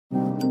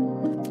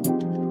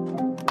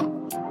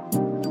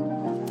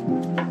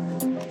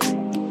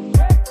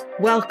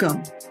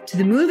Welcome to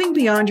the Moving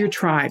Beyond Your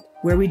Tribe,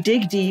 where we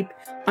dig deep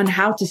on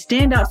how to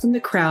stand out from the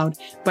crowd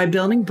by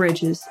building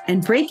bridges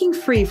and breaking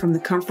free from the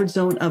comfort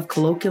zone of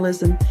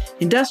colloquialism,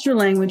 industrial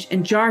language,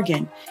 and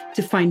jargon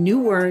to find new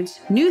words,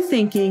 new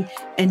thinking,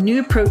 and new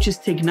approaches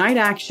to ignite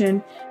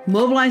action,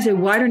 mobilize a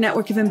wider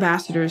network of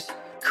ambassadors,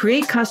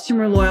 create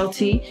customer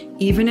loyalty,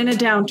 even in a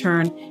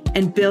downturn,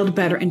 and build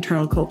better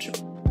internal culture.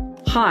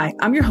 Hi,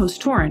 I'm your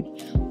host, Torin.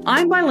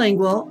 I'm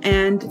bilingual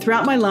and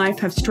throughout my life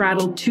have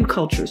straddled two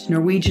cultures,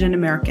 Norwegian and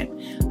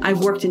American. I've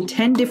worked in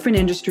 10 different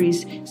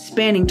industries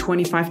spanning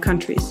 25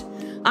 countries.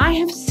 I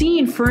have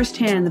seen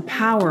firsthand the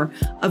power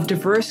of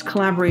diverse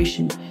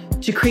collaboration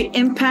to create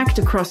impact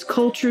across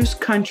cultures,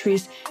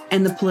 countries,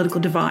 and the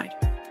political divide.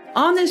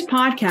 On this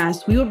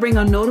podcast, we will bring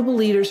on notable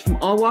leaders from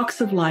all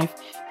walks of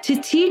life to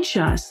teach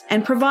us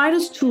and provide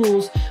us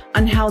tools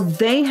on how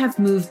they have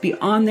moved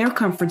beyond their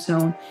comfort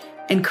zone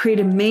and create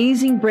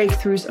amazing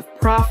breakthroughs of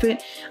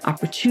profit,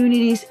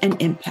 opportunities,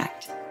 and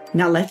impact.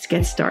 Now let's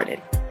get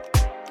started.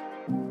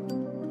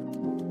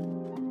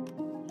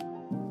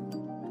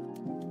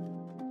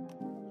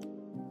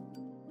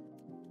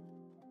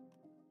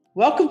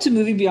 Welcome to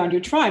Moving Beyond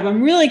Your Tribe.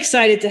 I'm really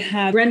excited to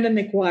have Brenda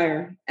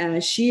McGuire.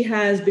 She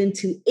has been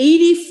to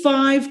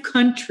 85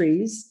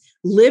 countries,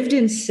 lived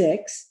in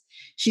 6.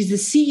 She's the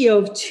CEO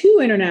of 2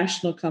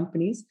 international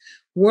companies,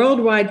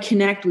 Worldwide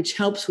Connect, which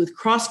helps with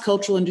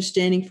cross-cultural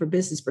understanding for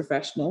business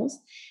professionals.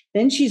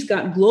 Then she's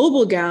got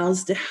Global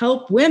Gals to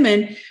help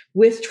women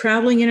with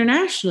traveling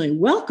internationally.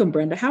 Welcome,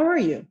 Brenda. How are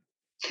you?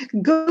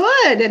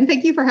 Good. And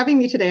thank you for having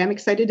me today. I'm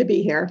excited to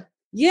be here.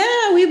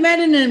 Yeah, we met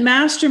in a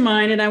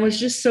mastermind, and I was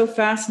just so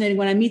fascinated.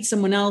 When I meet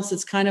someone else,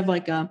 it's kind of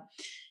like you're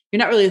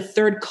not really a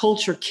third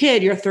culture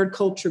kid, you're a third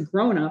culture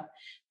grown-up,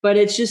 but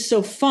it's just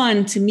so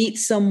fun to meet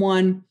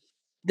someone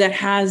that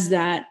has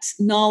that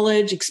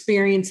knowledge,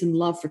 experience, and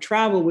love for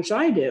travel, which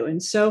I do.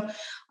 And so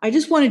I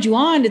just wanted you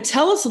on to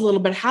tell us a little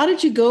bit, how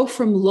did you go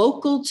from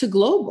local to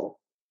global?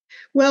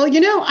 Well,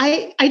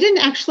 I didn't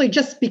actually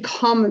just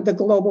become the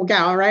global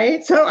gal,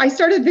 right? So I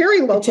started very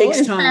local. It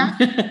takes time.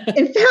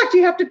 In fact,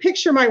 you have to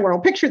picture my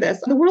world. Picture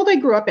this. The world I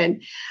grew up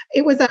in,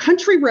 it was a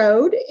country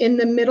road in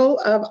the middle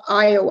of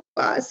Iowa.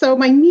 So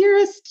my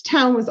nearest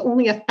town was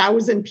only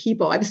 1,000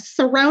 people. I was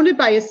surrounded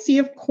by a sea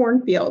of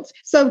cornfields.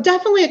 So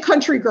definitely a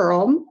country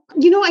girl.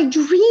 I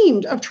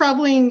dreamed of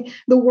traveling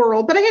the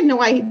world, but I had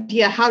no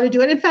idea how to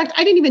do it. In fact,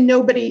 I didn't even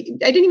know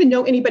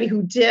anybody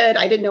who did.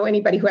 I didn't know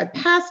anybody who had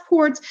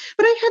passports,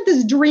 but I had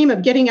this dream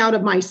of getting out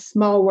of my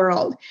small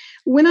world.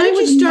 When did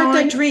you start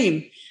that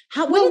dream?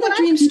 When did that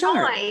dream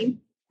start? 9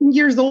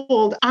 years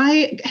old,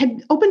 I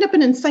had opened up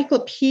an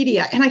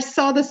encyclopedia and I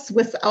saw the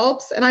Swiss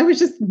Alps and I was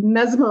just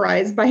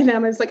mesmerized by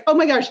them. I was like, oh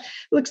my gosh, it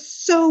looks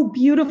so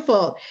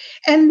beautiful.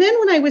 And then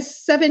when I was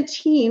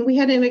 17, we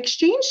had an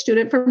exchange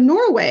student from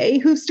Norway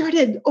who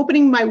started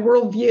opening my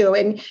worldview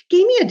and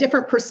gave me a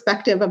different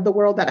perspective of the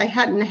world that I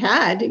hadn't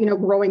had,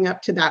 growing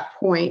up to that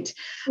point.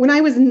 When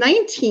I was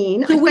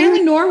 19. So where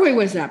in Norway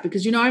was that?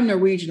 Because, I'm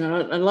Norwegian.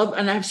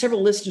 And I have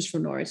several listeners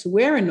from Norway. So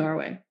where in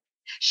Norway?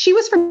 She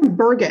was from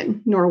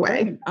Bergen,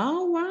 Norway.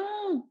 Oh,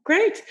 wow.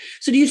 Great.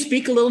 So do you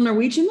speak a little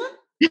Norwegian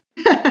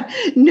then?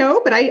 No,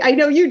 but I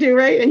know you do,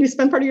 right? And you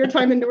spend part of your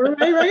time in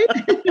Norway, right?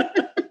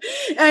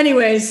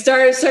 Anyways,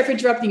 sorry for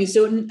interrupting you.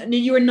 So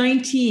you were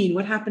 19.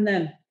 What happened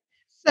then?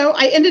 So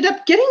I ended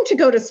up getting to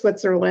go to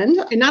Switzerland.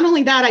 And not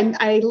only that,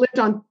 I lived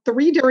on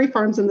 3 dairy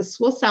farms in the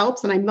Swiss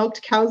Alps and I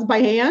milked cows by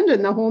hand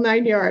and the whole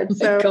 9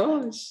 yards. Oh my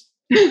gosh.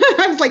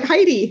 I was like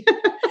Heidi.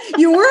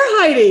 You were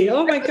Heidi.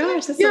 Oh my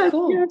gosh. That's so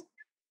cool.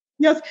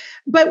 Yes.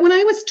 But when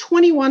I was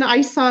 21,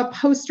 I saw a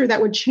poster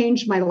that would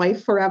change my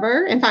life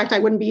forever. In fact, I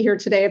wouldn't be here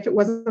today if it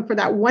wasn't for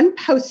that one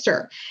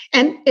poster.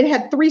 And it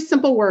had 3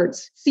 simple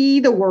words: see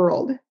the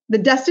world. The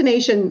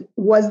destination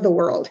was the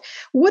world.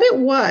 What it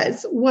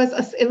was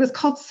it was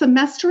called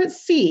Semester at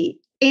Sea.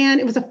 And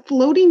it was a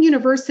floating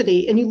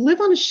university. And you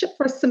live on a ship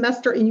for a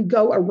semester and you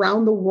go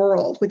around the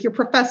world with your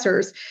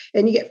professors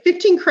and you get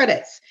 15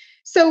 credits.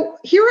 So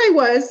here I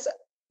was,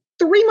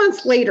 3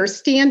 months later,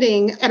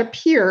 standing at a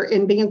pier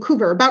in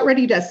Vancouver, about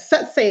ready to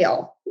set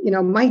sail,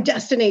 my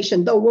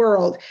destination, the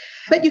world.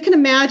 But you can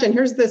imagine,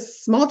 here's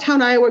this small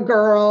town Iowa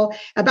girl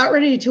about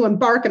ready to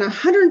embark on a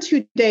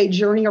 102-day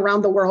journey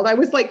around the world. I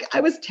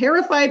was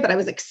terrified, but I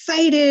was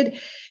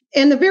excited.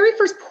 And the very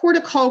first port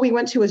of call we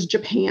went to was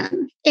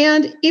Japan.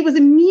 And it was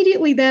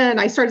immediately then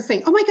I started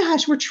saying, oh my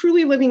gosh, we're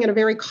truly living in a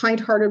very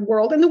kind-hearted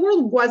world. And the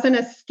world wasn't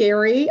as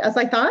scary as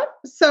I thought.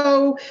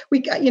 So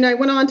I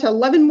went on to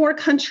 11 more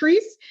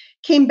countries.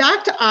 Came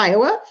back to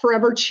Iowa,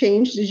 forever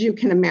changed, as you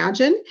can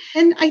imagine.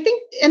 And I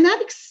think,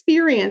 that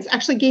experience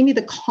actually gave me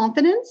the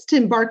confidence to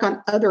embark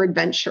on other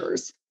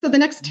adventures. So the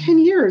next 10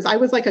 years, I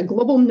was like a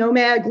global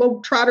nomad,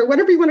 globe trotter,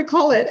 whatever you want to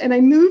call it. And I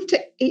moved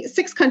to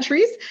 6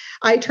 countries.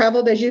 I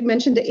traveled, as you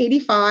mentioned, to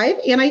 85.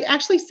 And I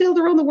actually sailed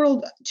around the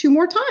world 2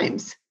 more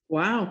times.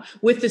 Wow.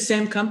 With the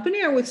same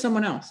company or with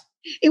someone else?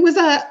 It was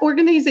an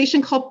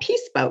organization called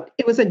Peace Boat.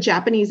 It was a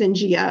Japanese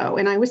NGO,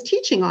 and I was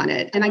teaching on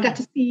it. And I got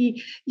to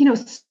see,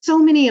 so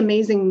many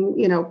amazing,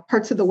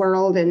 parts of the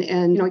world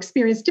and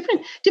experience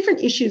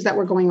different issues that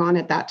were going on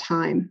at that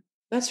time.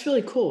 That's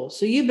really cool.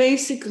 So you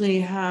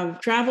basically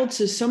have traveled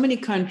to so many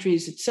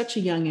countries at such a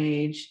young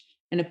age,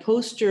 and a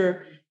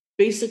poster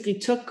basically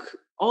took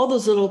all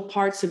those little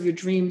parts of your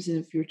dreams and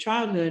of your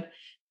childhood,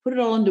 put it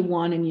all into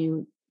one, and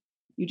you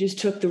just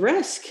took the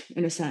risk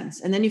in a sense.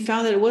 And then you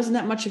found that it wasn't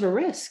that much of a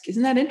risk.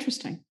 Isn't that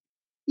interesting?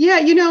 Yeah,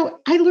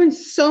 I learned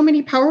so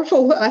many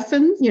powerful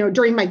lessons,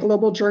 during my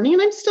global journey,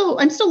 and I'm still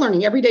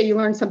learning. Every day you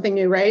learn something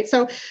new, right?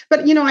 So,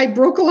 but I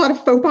broke a lot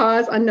of faux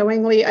pas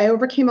unknowingly. I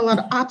overcame a lot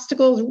of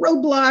obstacles,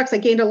 roadblocks. I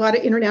gained a lot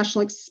of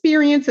international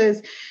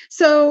experiences.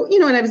 So,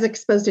 and I was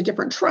exposed to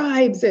different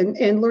tribes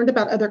and learned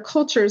about other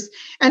cultures.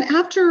 And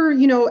after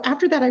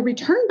that, I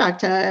returned back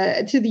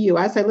to the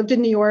US. I lived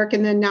in New York,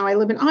 and then now I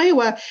live in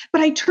Iowa.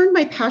 But I turned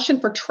my passion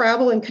for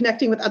travel and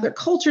connecting with other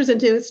cultures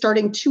into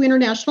starting 2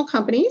 international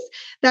companies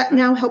that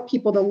now help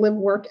people to live,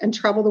 work, and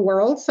travel the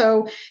world.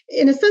 So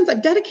in a sense,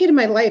 I've dedicated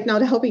my life now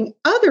to helping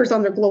others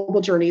on their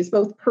global journeys,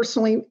 both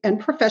personally and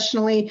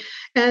professionally.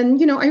 And,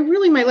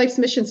 my life's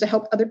mission is to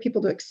help other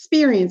people to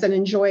experience and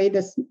enjoy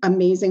this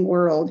amazing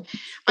world.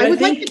 I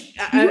think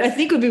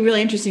it would be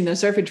really interesting, though.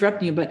 Sorry for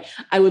interrupting you, but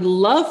I would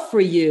love for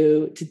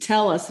you to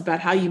tell us about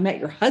how you met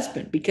your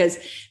husband, because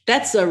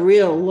that's a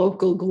real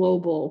local,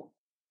 global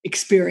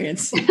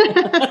experience.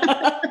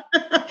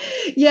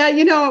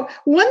 Yeah,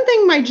 one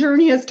thing my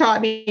journey has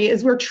taught me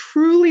is we're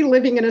truly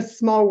living in a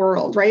small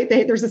world, right?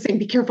 There's a saying,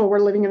 be careful, we're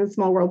living in a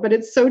small world, but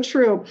it's so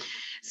true.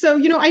 So,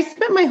 I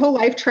spent my whole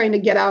life trying to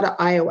get out of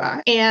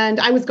Iowa, and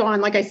I was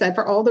gone, like I said,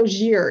 for all those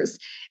years.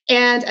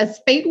 And as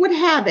fate would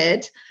have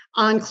it,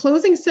 on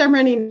closing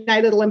ceremony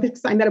night at the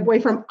Olympics, I met a boy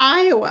from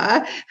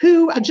Iowa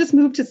who had just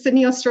moved to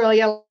Sydney,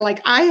 Australia,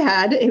 like I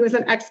had. He was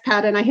an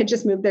expat, and I had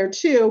just moved there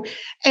too.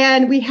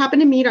 And we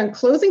happened to meet on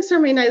closing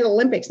ceremony night at the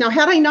Olympics. Now,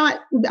 had I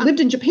not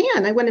lived in Japan,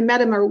 I wouldn't have met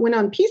him or went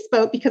on Peace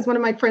Boat, because one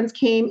of my friends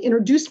came,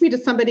 introduced me to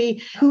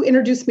somebody who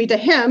introduced me to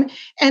him.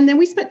 And then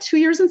we spent 2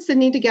 years in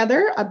Sydney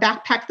together,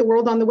 backpacked the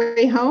world on the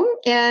way home,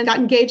 and got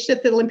engaged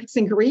at the Olympics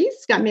in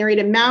Greece, got married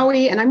in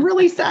Maui. And I'm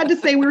really sad to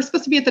say we were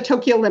supposed to be at the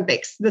Tokyo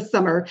Olympics this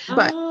summer,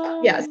 but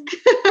yes.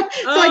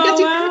 So I get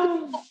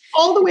to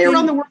all the way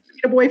around the world to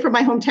meet a boy from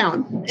my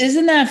hometown.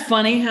 Isn't that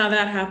funny how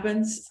that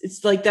happens?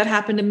 It's like that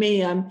happened to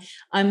me. I'm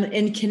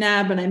in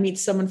Kanab, and I meet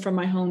someone from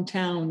my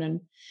hometown, and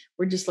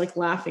we're just like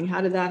laughing.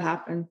 How did that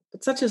happen?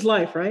 But such is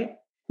life, right?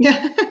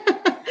 Yeah.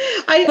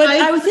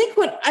 I would think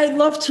what I'd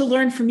love to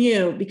learn from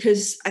you,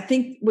 because I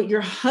think what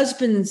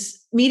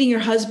meeting your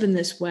husband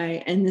this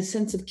way, and the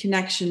sense of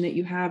connection that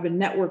you have and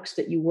networks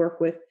that you work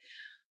with,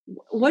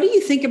 what do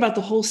you think about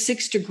the whole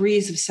 6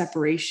 degrees of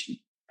separation?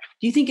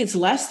 Do you think it's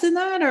less than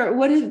that, or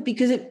what is,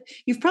 because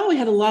you've probably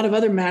had a lot of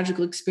other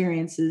magical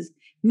experiences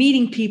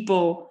meeting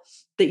people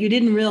that you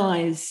didn't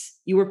realize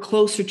you were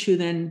closer to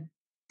than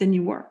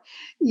you were.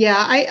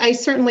 Yeah, I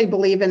certainly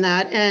believe in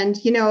that. And,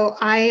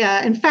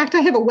 in fact,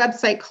 I have a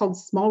website called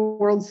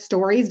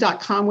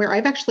smallworldstories.com where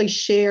I've actually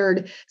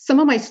shared some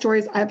of my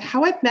stories of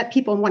how I've met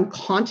people in one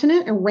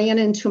continent and ran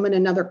into them in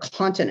another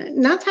continent.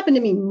 And that's happened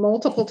to me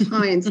multiple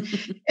times.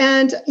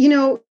 And,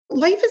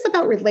 life is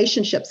about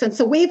relationships, and it's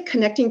a way of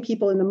connecting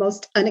people in the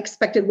most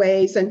unexpected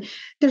ways. And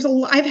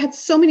I've had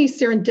so many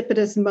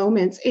serendipitous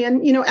moments.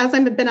 And, as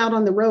I've been out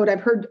on the road,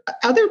 I've heard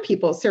other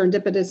people's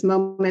serendipitous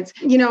moments.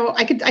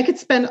 I could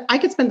spend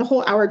the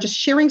whole hour just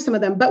sharing some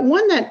of them. But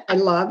one that I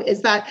love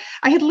is that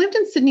I had lived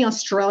in Sydney,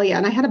 Australia,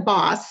 and I had a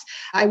boss.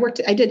 I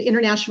did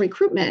international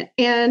recruitment.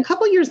 And a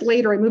couple of years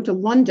later, I moved to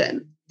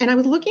London. And I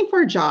was looking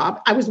for a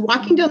job. I was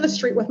walking down the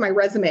street with my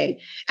resume.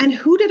 And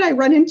who did I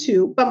run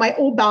into but my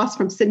old boss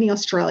from Sydney,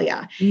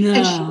 Australia? No.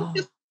 And she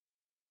just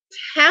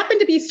happened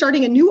to be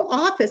starting a new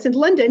office in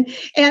London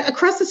and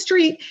across the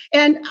street.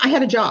 And I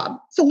had a job.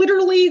 So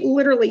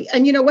literally.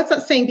 And what's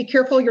that saying? Be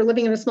careful, you're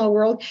living in a small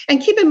world.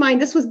 And keep in mind,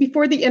 this was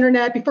before the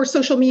internet, before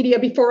social media,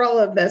 before all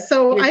of this.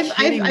 So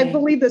I've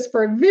believed this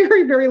for a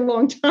very, very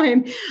long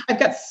time. I've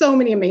got so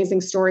many amazing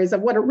stories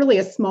of what really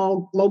a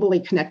small,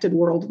 globally connected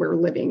world we're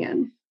living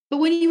in. But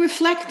when you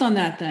reflect on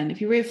that, then,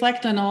 if you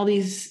reflect on all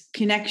these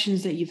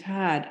connections that you've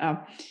had,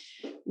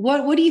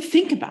 what do you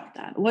think about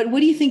that? What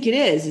do you think it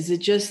is? Is it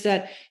just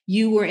that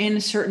you were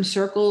in certain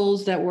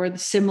circles that were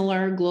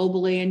similar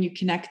globally and you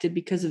connected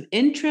because of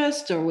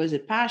interest, or was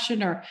it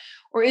passion,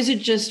 or is it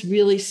just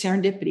really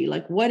serendipity?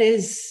 Like, what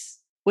is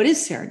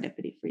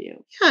serendipity for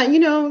you?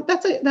 Yeah,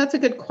 that's a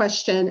good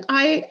question.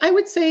 I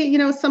would say,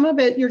 some of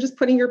it, you're just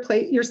putting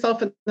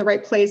yourself in the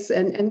right place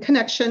and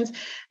connections,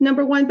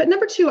 number one. But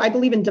number two, I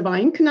believe in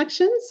divine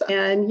connections.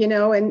 And,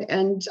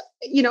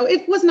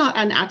 it was not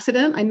an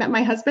accident. I met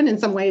my husband in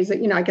some ways that,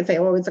 I could say,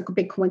 oh, it's a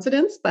big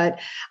coincidence, but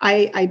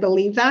I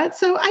believe that.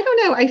 So I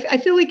don't know. I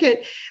feel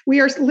like we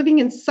are living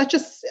in such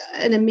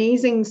an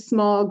amazing,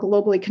 small,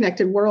 globally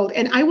connected world.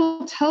 And I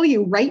will tell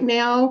you right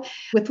now,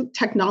 with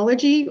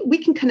technology, we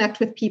can connect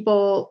with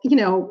people,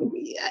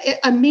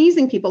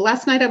 amazing people.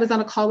 Last night I was on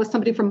a call with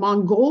somebody from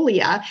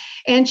Mongolia,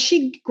 and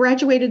she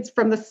graduated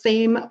from the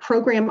same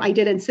program I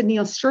did in Sydney,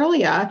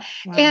 Australia.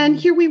 Wow. And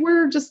here we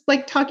were just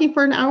like talking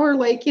for an hour,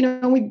 like,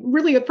 we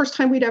really the first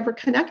time we'd ever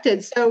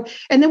connected. So,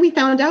 and then we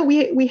found out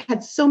we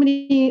had so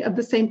many of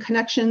the same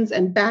connections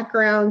and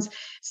backgrounds.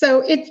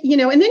 So it's, and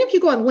then if you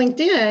go on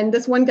LinkedIn,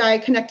 this one guy I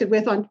connected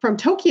with from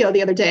Tokyo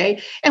the other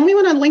day, and we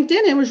went on LinkedIn,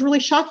 and it was really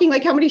shocking,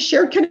 like how many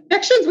shared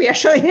connections we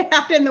actually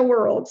have in the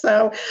world.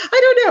 So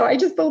I don't know.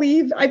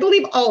 I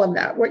believe all of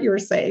that, what you were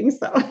saying.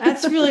 So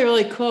that's really,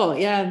 really cool.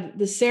 Yeah.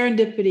 The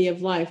serendipity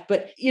of life.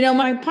 But,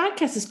 my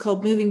podcast is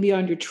called Moving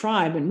Beyond Your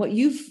Tribe. And what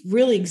you've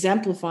really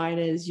exemplified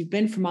is you've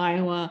been from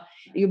Iowa,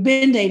 you've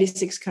been to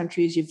 86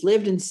 countries, you've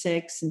lived in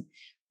 6, and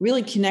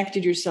really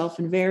connected yourself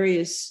in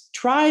various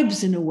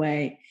tribes in a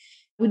way.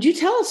 Would you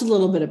tell us a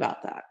little bit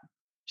about that?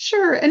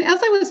 Sure. And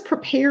as I was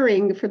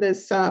preparing for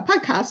this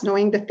podcast,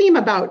 knowing the theme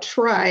about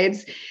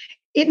tribes,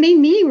 it made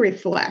me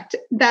reflect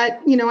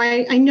that,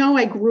 I know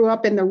I grew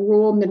up in the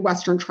rural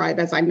Midwestern tribe,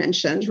 as I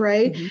mentioned,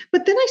 right? Mm-hmm.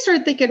 But then I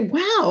started thinking,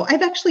 wow,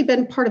 I've actually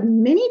been part of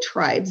many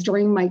tribes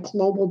during my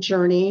global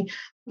journey.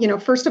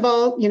 First of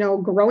all,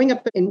 growing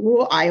up in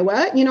rural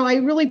Iowa, I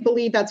really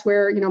believe that's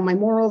where, my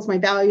morals, my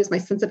values, my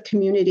sense of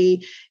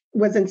community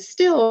was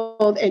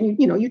instilled, and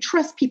you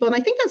trust people. And I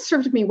think that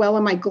served me well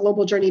on my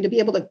global journey to be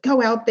able to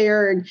go out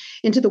there and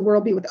into the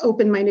world, be with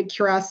open-minded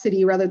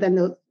curiosity rather than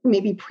the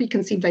maybe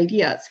preconceived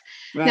ideas.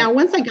 Right. Now,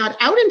 once I got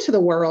out into the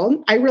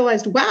world, I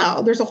realized,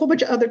 wow, there's a whole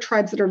bunch of other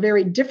tribes that are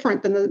very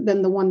different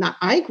than the one that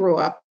I grew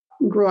up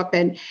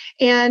in.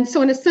 And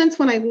so in a sense,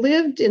 when I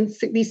lived in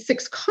these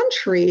 6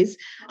 countries,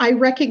 I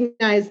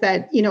recognized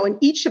that, in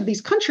each of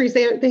these countries,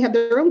 they have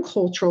their own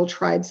cultural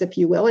tribes, if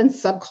you will, and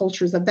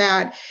subcultures of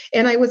that.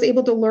 And I was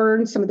able to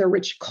learn some of their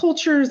rich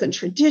cultures and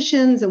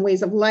traditions and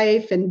ways of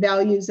life and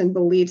values and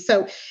beliefs.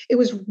 So it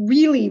was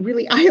really,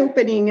 really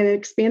eye-opening, and it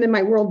expanded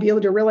my world, be able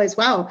to realize,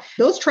 wow,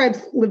 those tribes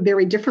live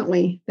very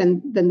differently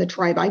than the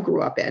tribe I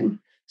grew up in.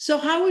 So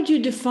how would you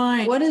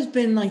define what has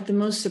been like the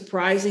most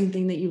surprising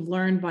thing that you've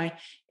learned by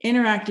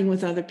interacting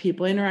with other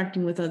people,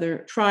 interacting with other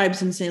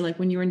tribes, and say, like,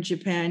 when you were in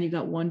Japan, you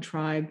got one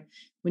tribe.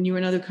 When you were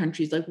in other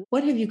countries, like,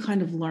 what have you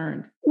kind of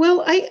learned?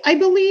 Well, I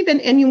believe,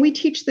 and we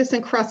teach this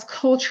in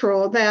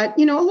cross-cultural, that,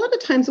 a lot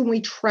of times when we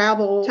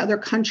travel to other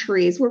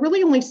countries, we're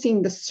really only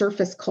seeing the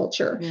surface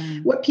culture,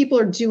 what people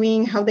are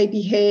doing, how they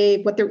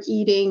behave, what they're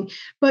eating.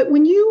 But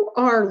when you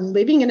are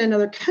living in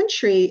another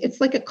country, it's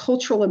like a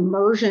cultural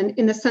immersion,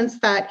 in the sense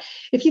that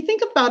if you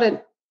think about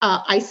an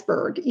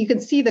iceberg, you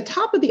can see the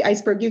top of the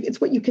iceberg.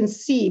 It's what you can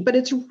see, but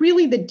it's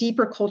really the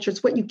deeper culture.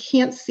 It's what you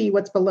can't see,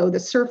 what's below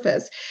the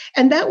surface.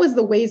 And that was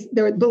the ways,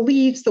 their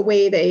beliefs, the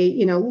way they,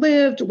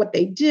 lived, what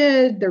they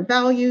did, their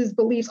values,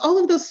 beliefs,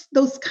 all of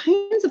those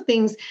kinds of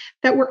things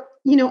that were,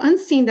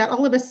 unseen, that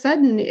all of a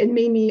sudden it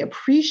made me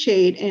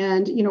appreciate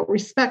and,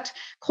 respect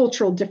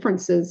cultural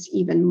differences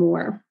even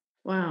more.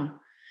 Wow.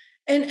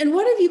 And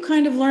what have you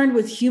kind of learned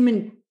with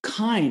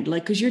humankind?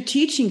 Like, because you're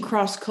teaching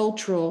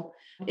cross-cultural,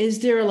 is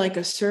there like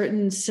a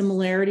certain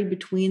similarity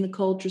between the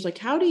cultures? Like,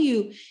 how do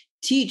you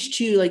teach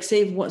to, like,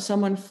 say,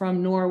 someone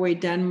from Norway,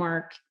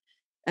 Denmark,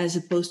 as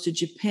opposed to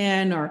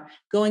Japan, or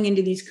going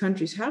into these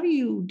countries? How do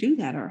you do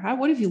that? Or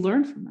what have you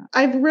learned from that?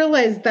 I've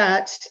realized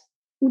that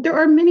there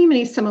are many,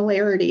 many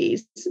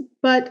similarities,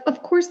 but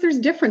of course there's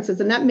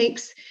differences, and that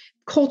makes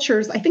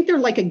cultures, I think they're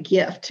like a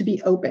gift to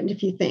be opened,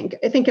 if you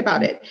think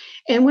about it.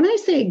 And when I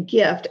say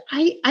gift,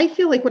 I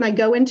feel like when I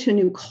go into a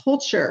new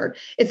culture,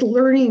 it's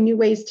learning new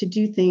ways to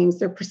do things,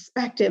 their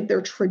perspective,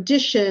 their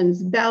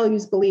traditions,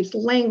 values, beliefs,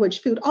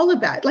 language, food, all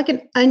of that, like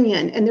an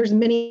onion, and there's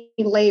many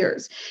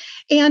layers.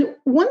 And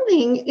one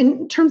thing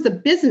in terms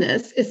of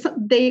business is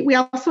we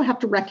also have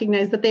to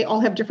recognize that they all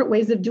have different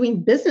ways of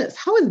doing business.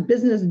 How is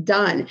business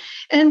done?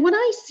 And what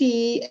I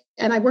see,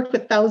 and I worked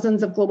with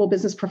thousands of global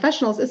business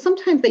professionals, is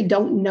sometimes they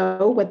don't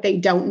know what they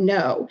don't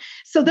know.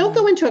 So they'll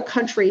go into a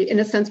country, in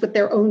a sense, with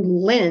their own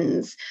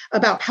lens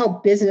about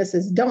how business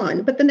is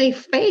done, but then they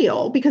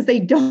fail because they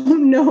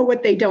don't know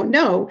what they don't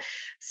know.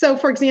 So,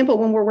 for example,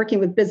 when we're working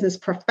with business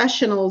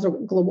professionals or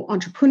global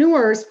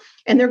entrepreneurs,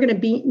 and they're going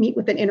to meet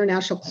with an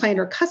international client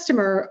or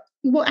customer,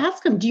 we'll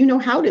ask them, do you know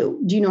how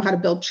to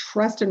build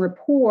trust and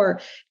rapport?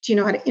 Do you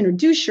know how to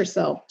introduce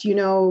yourself? Do you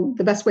know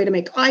the best way to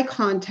make eye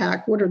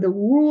contact? What are the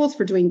rules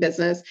for doing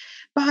business?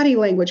 Body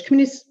language,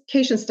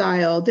 communication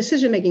style,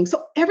 decision-making.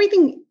 So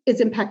everything is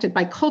impacted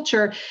by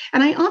culture.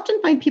 And I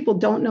often find people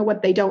don't know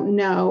what they don't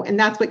know. And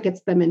that's what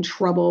gets them in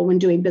trouble when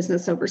doing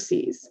business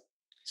overseas.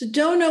 So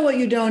don't know what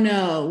you don't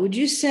know. Would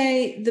you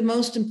say the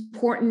most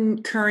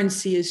important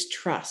currency is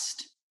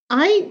trust?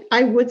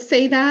 I would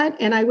say that.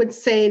 And I would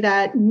say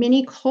that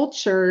many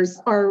cultures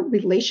are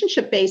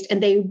relationship based,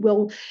 and they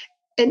won't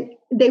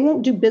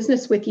do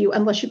business with you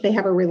unless they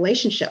have a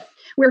relationship.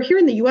 Where here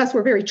in the US,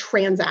 we're very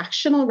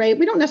transactional, right?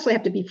 We don't necessarily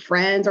have to be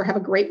friends or have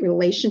a great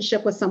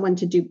relationship with someone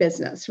to do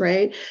business,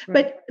 right?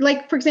 But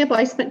like, for example,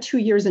 I spent 2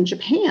 years in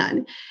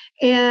Japan.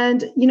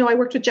 And, I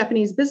worked with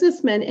Japanese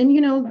businessmen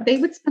and, they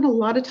would spend a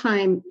lot of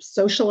time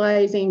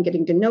socializing,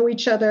 getting to know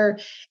each other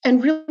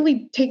and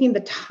really taking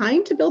the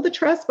time to build the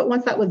trust. But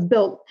once that was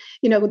built,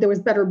 there was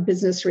better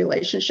business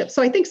relationships.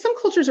 So I think some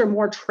cultures are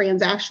more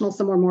transactional,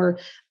 some are more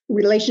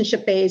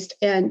relationship based,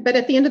 but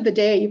at the end of the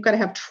day, you've got to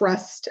have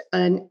trust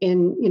in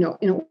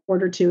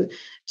order to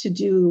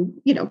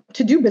do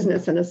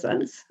business in a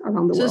sense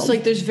around the world. So it's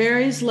like there's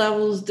various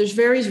levels, there's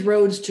various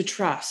roads to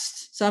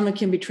trust. Some it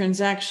can be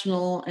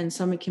transactional and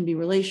some it can be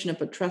relational,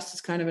 but trust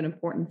is kind of an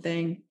important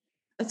thing.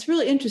 That's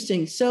really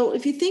interesting. So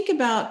if you think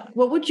about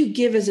what would you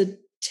give as a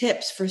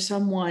tips for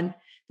someone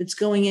that's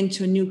going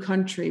into a new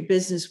country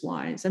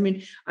business-wise? I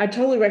mean, I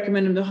totally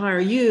recommend them to hire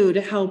you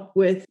to help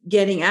with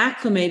getting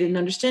acclimated and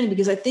understanding,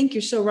 because I think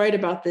you're so right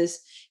about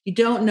this. You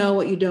don't know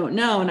what you don't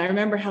know. And I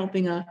remember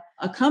helping a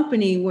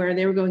company where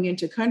they were going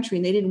into a country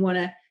and they didn't want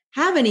to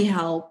have any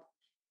help.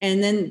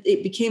 And then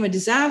it became a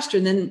disaster.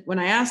 And then when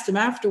I asked them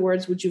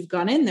afterwards, would you have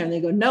gone in there? And they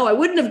go, no, I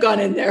wouldn't have gone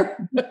in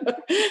there.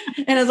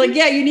 And I was like,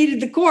 yeah, you needed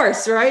the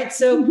course, right?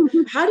 So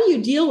how do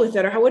you deal with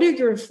it? Or what are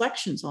your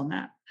reflections on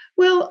that?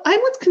 Well, I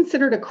was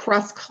considered a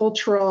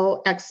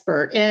cross-cultural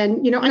expert.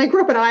 And, and I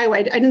grew up in Iowa.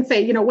 I didn't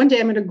say, one day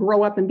I'm going to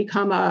grow up and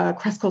become a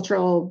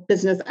cross-cultural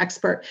business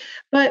expert.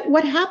 But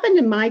what happened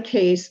in my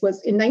case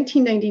was in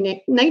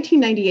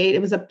 1998,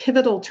 it was a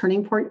pivotal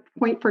turning point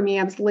for me.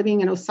 I was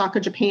living in Osaka,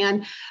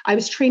 Japan. I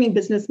was training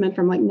businessmen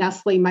from like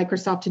Nestle,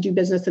 Microsoft to do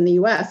business in the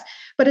US.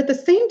 But at the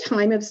same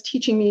time, it was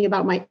teaching me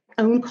about my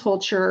own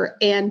culture.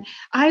 And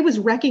I was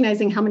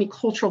recognizing how many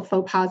cultural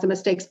faux pas and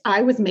mistakes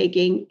I was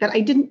making that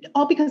I didn't,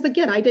 all because,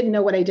 again, I didn't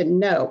know what I didn't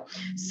know.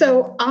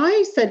 So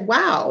I said,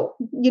 wow,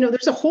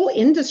 there's a whole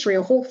industry,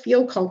 a whole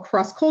field called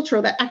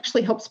cross-cultural that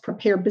actually helps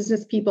prepare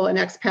business people and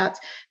expats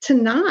to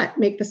not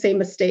make the same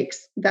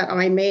mistakes that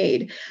I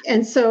made.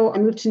 And so I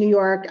moved to New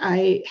York.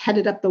 I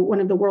headed up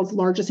one of the world's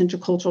largest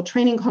intercultural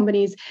training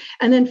companies.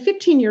 And then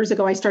 15 years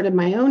ago, I started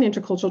my own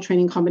intercultural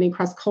training company,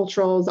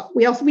 Cross-Culturals.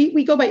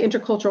 We go by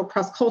intercultural,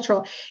 cross-cultural.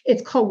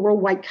 It's called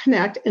Worldwide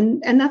Connect.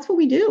 And that's what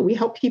we do. We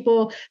help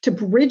people to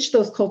bridge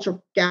those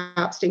cultural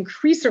gaps, to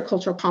increase their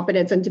cultural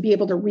competence and to be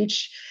able to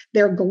reach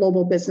their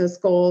global business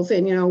goals.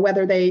 And,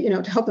 whether they,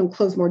 to help them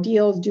close more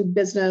deals, do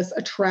business,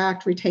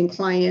 attract, retain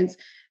clients,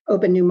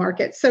 open new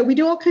markets. So we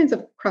do all kinds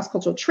of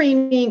cross-cultural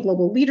training,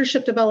 global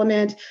leadership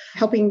development,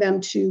 helping them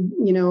to,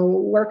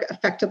 work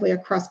effectively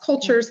across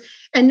cultures.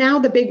 And now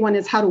the big one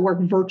is how to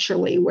work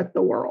virtually with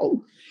the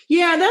world.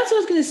 Yeah, that's what I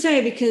was going to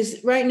say,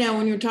 because right now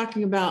when you're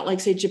talking about,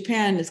 like, say,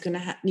 Japan is going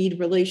to need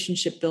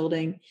relationship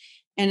building,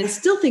 and I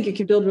still think you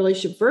can build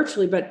relationship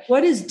virtually, but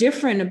what is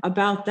different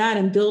about that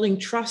and building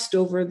trust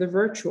over the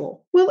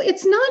virtual? Well,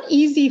 it's not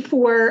easy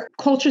for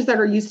cultures that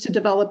are used to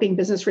developing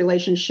business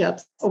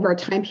relationships over a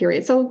time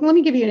period. So let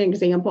me give you an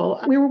example.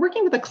 We were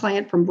working with a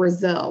client from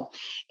Brazil,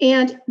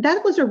 and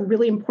that was a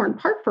really important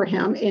part for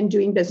him in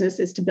doing business,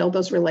 is to build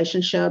those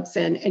relationships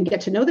and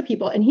get to know the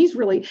people. And he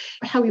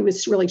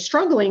was really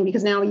struggling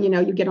because now,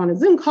 you get on a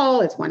Zoom call,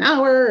 it's 1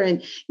 hour,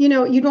 and,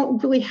 you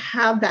don't really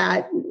have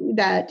that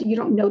you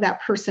don't know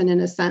that person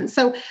in a sense.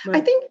 So right.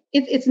 I think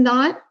it's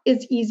not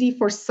as easy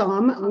for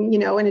some,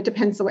 and it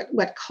depends on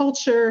what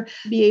culture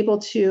be able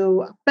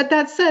to. But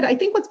that said, I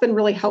think what's been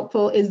really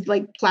helpful is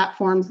like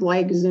platforms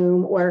like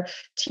Zoom or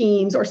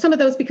Teams or some of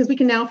those, because we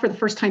can now for the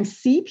first time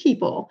see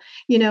people.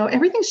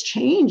 Everything's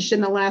changed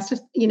in the last,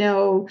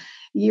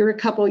 year, a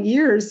couple of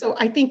years. So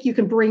I think you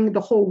can bring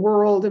the whole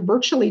world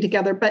virtually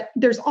together. But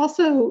there's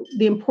also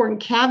the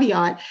important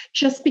caveat: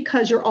 just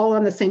because you're all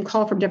on the same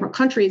call from different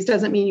countries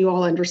doesn't mean you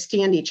all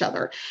understand each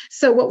other.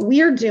 So what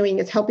we're doing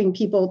is helping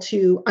people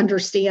to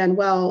understand,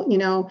 well,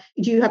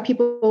 do you have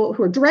people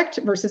who are direct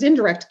versus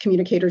indirect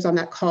communicators on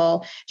that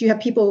call? Do you have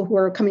people who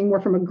are coming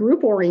more from a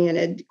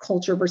group-oriented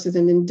culture versus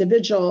an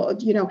individual?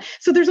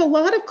 So there's a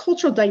lot of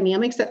cultural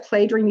dynamics that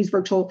play during these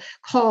virtual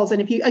calls. And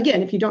if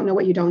you don't know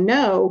what you don't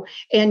know,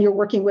 and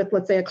you're working with,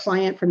 let's say, a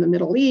client from the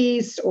Middle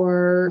East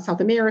or South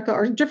America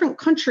or different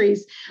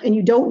countries, and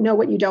you don't know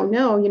what you don't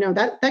know,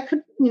 that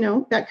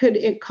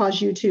could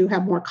cause you to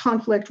have more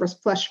conflict,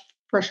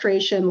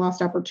 frustration,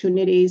 lost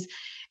opportunities,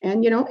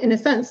 and, in a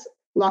sense,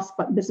 lost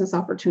business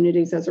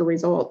opportunities as a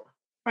result.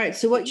 Right.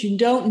 So what you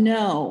don't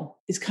know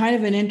is kind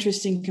of an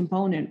interesting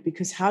component,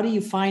 because how do you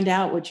find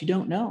out what you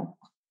don't know?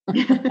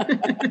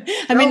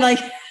 I mean, like,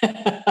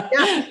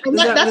 yeah, does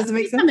that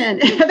make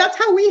sense? That's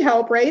how we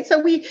help, right? So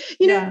we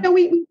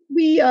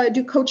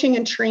do coaching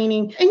and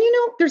training, and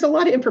there's a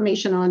lot of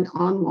information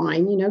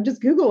online.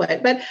 Just Google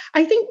it. But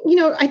I think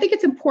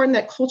it's important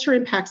that culture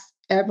impacts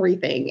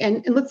everything.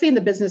 And let's say in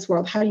the business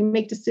world, how you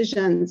make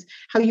decisions,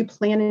 how you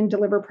plan and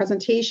deliver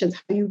presentations,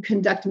 how you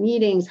conduct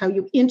meetings, how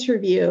you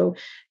interview,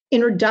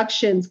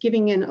 introductions,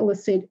 giving and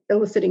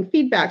eliciting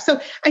feedback.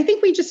 So I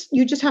think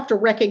you just have to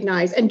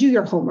recognize and do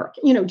your homework,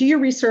 do your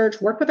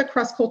research, work with a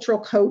cross-cultural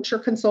coach or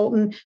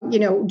consultant,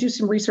 do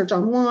some research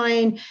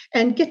online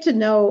and get to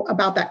know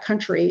about that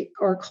country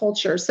or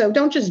culture. So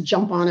don't just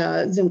jump on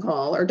a Zoom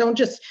call, or don't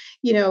just,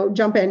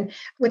 jump in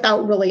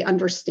without really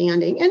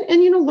understanding,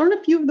 and learn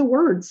a few of the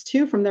words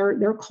too from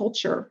their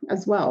culture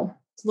as well.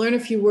 Learn a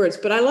few words.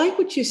 But I like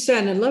what you said,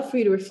 and I'd love for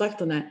you to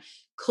reflect on that.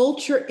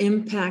 Culture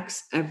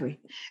impacts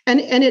everything. And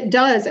it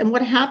does. And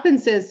what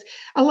happens is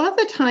a lot of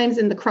the times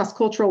in the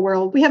cross-cultural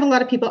world, we have a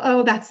lot of people,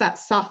 oh, that's that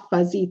soft,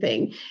 fuzzy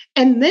thing.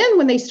 And then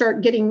when they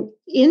start getting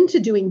into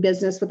doing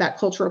business with that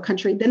cultural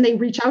country, then they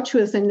reach out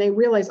to us and they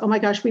realize, oh my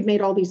gosh, we've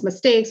made all these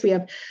mistakes.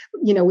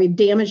 We've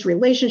damaged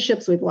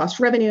relationships, we've lost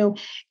revenue.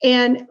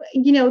 And,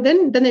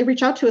 then they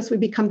reach out to us, we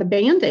become the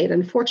Band-Aid,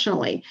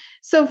 unfortunately.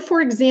 So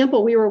for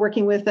example, we were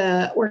working with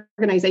an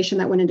organization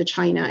that went into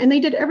China and they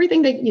did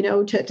everything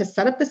to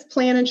set up this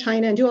plan in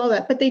China and do all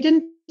that, but they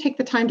didn't take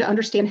the time to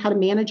understand how to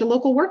manage a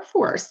local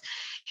workforce.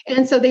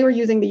 And so they were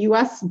using the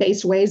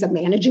US-based ways of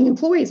managing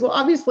employees. Well,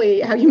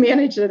 obviously, how you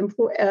manage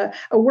a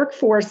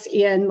workforce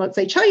in, let's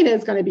say, China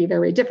is going to be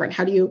very different.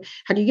 How do you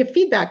give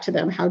feedback to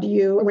them? How do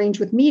you arrange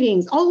with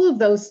meetings? All of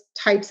those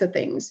types of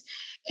things.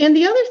 And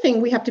the other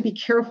thing we have to be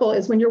careful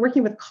is when you're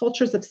working with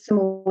cultures of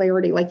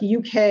similarity, like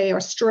UK,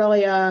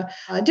 Australia,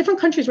 different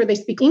countries where they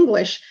speak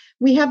English,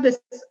 we have this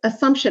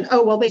assumption,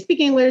 oh, well, they speak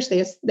English,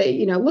 they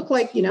look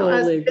like,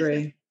 totally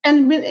agree.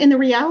 And the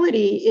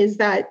reality is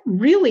that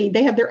really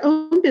they have their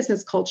own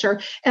business culture.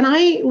 And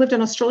I lived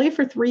in Australia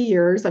for 3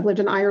 years. I've lived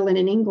in Ireland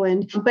and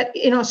England. But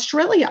in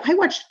Australia, I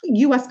watched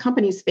US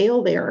companies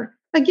fail there.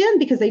 Again,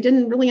 because they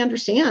didn't really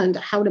understand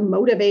how to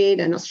motivate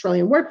an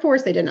Australian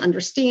workforce. They didn't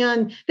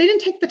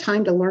take the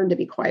time to learn, to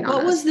be quite honest.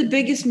 What was the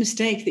biggest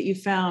mistake that you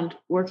found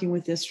working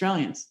with the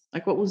Australians?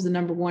 Like, what was the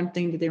number one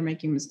thing that they were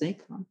making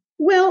mistakes on?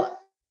 Well,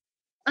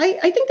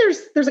 I think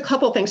there's a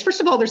couple of things. First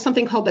of all, there's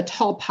something called the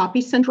tall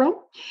poppy syndrome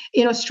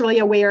in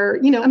Australia, where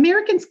U.S.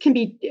 Americans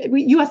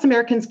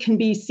can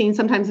be seen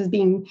sometimes as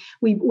being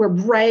we're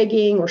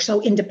bragging or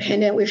so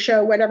independent. We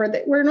show whatever.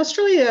 Where in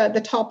Australia,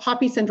 the tall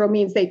poppy syndrome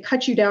means they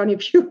cut you down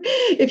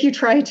if you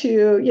try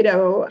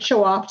to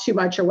show off too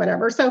much or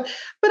whatever. So,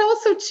 but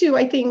also too,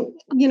 I think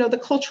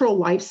the cultural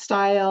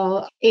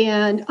lifestyle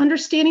and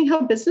understanding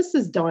how business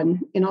is done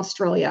in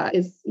Australia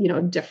is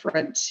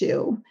different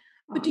too.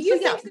 But do you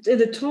think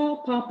the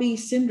tall poppy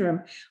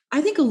syndrome, I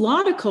think a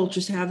lot of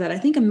cultures have that. I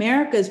think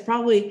America is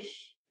probably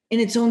in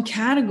its own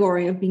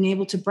category of being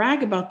able to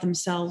brag about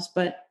themselves.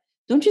 But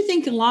don't you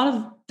think a lot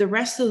of the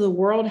rest of the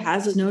world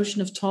has this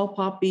notion of tall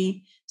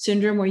poppy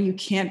syndrome where you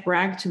can't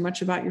brag too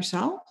much about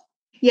yourself?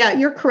 Yeah,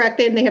 you're correct.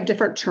 And they have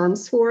different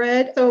terms for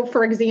it. So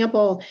for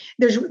example,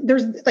 there's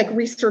like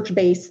research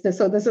based.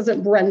 So this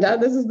isn't Brenda.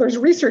 There's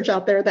research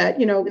out there that,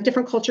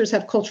 different cultures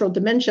have cultural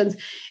dimensions.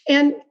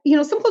 And,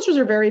 some cultures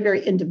are very,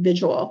 very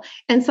individual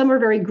and some are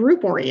very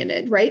group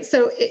oriented, right?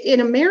 So in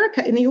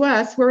America, in the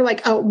US, we're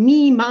like, oh,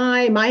 me,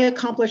 my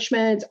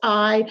accomplishments,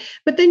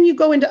 but then you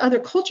go into other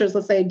cultures,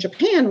 let's say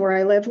Japan, where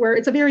I live, where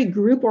it's a very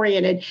group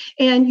oriented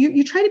and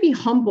you try to be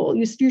humble.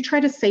 You try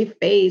to save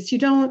face. You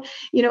don't,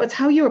 it's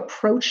how you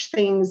approach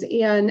things.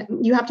 And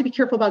you have to be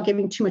careful about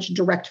giving too much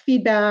direct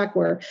feedback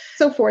or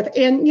so forth.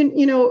 And,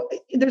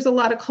 there's a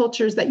lot of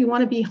cultures that you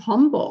want to be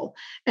humble.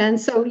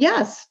 And so,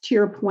 yes, to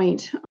your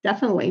point,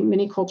 definitely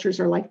many cultures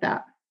are like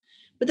that.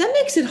 But that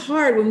makes it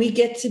hard when we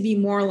get to be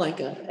more like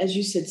as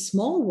you said,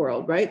 small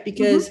world, right?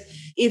 Because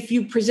if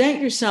you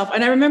present yourself,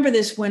 and I remember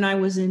this when I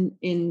was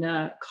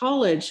in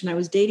college and I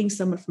was dating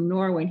someone from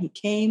Norway and he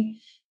came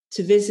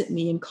to visit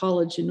me in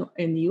college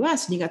in the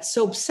US and he got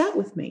so upset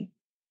with me.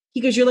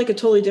 He goes, you're like a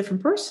totally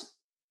different person.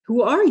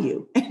 Who are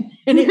you?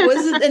 And it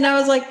wasn't, and I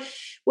was like,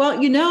 well,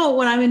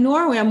 when I'm in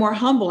Norway, I'm more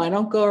humble. I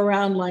don't go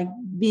around like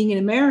being an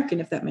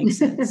American, if that makes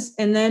sense.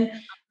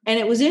 And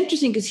it was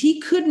interesting because he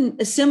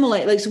couldn't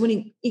assimilate, like, so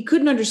when he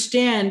couldn't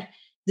understand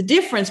the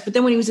difference, but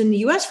then when he was in the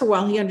US for a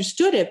while, he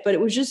understood it. But it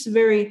was just a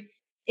very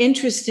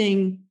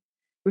interesting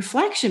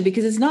reflection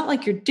because it's not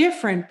like you're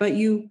different, but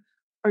you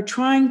are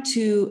trying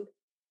to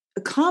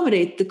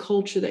accommodate the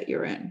culture that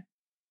you're in.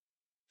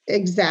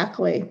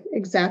 Exactly.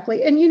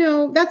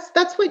 And,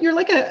 that's what you're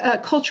like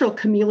a cultural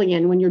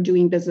chameleon when you're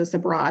doing business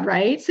abroad,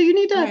 right? So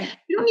you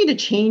don't need to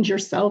change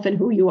yourself and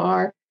who you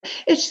are.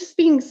 It's just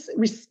being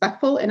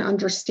respectful and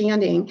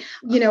understanding.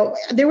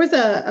 There was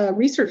a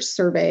research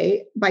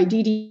survey by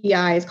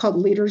DDI, it's called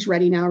Leaders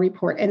Ready Now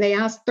Report, and they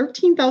asked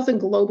 13,000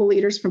 global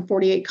leaders from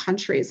 48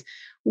 countries,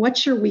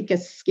 what's your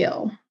weakest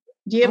skill?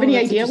 Do you have any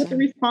idea what the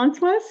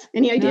response was?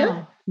 Any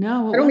idea?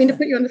 No. I don't mean to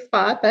put you on the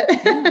spot, but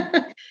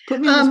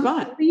put me on the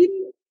spot.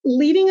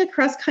 Leading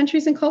across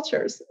countries and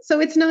cultures. So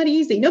it's not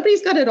easy.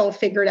 Nobody's got it all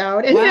figured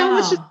out. And now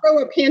let's just throw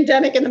a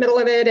pandemic in the middle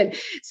of it. And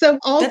so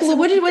let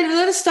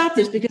us stop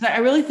this because I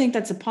really think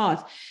that's a pause.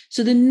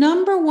 So the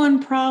number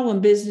one problem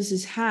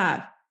businesses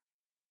have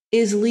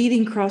is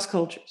leading cross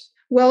cultures.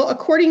 Well,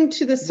 according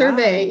to the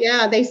survey,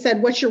 they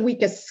said, what's your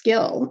weakest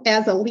skill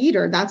as a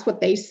leader? That's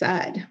what they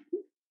said.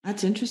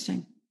 That's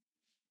interesting.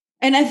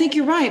 And I think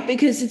you're right,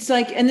 because it's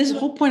like, and this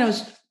whole point I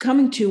was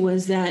coming to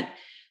was that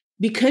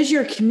because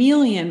you're a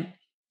chameleon,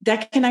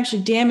 that can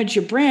actually damage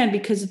your brand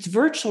because it's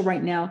virtual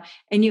right now.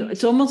 And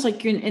it's almost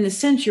like you're in a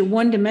sense, you're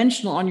one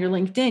dimensional on your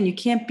LinkedIn. You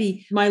can't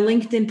be my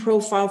LinkedIn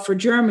profile for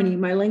Germany,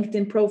 my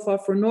LinkedIn profile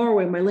for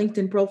Norway, my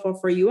LinkedIn profile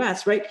for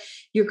US, right?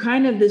 You're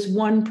kind of this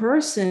one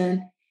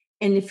person.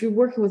 And if you're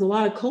working with a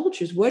lot of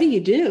cultures, what do you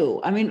do?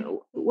 I mean,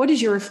 what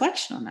is your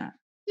reflection on that?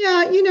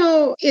 Yeah,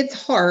 it's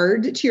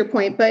hard to your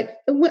point,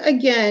 but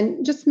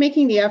again, just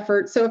making the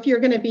effort. So if you're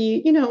going to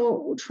be,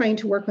 trying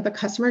to work with a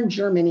customer in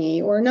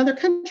Germany or another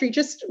country,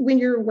 just when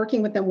you're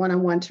working with them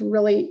one-on-one to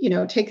really,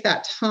 take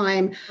that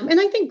time. And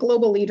I think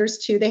global leaders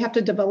too, they have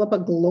to develop a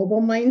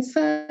global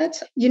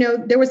mindset.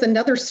 There was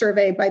another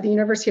survey by the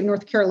University of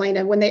North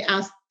Carolina when they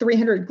asked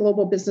 300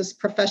 global business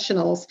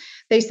professionals.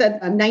 They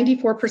said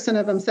 94%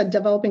 of them said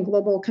developing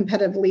global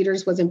competitive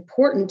leaders was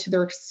important to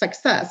their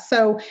success.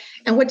 So,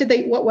 and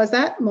what was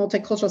that?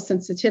 Multicultural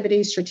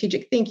sensitivity,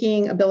 strategic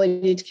thinking,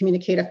 ability to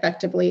communicate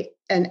effectively,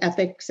 and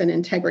ethics and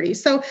integrity.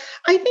 So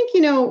I think,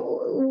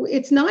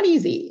 it's not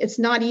easy. It's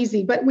not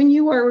easy, but when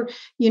you are,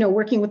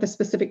 working with a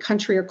specific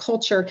country or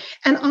culture,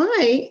 and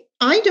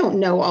I don't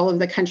know all of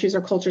the countries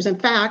or cultures. In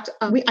fact,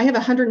 I have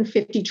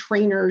 150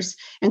 trainers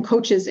and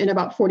coaches in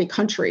about 40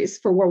 countries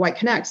for Worldwide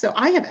Connect. So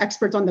I have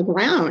experts on the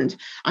ground.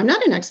 I'm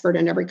not an expert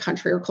in every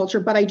country or culture,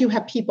 but I do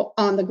have people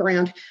on the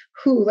ground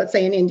who, let's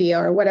say in India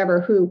or whatever,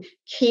 who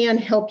can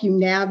help you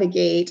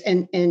navigate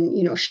and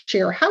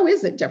share how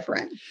is it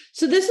different.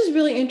 So this is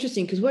really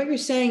interesting because what you're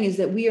saying is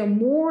that we are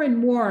more and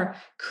more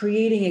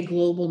creating a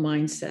global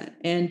mindset,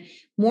 and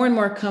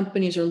more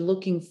companies are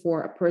looking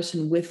for a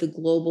person with a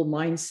global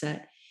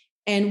mindset.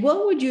 And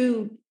what would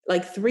you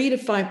like 3 to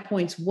 5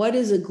 points? What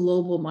is a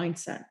global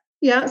mindset?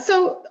 Yeah.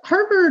 So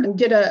Harvard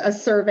did a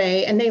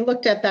survey and they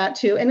looked at that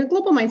too. And a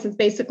global mindset is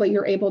basically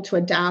you're able to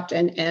adapt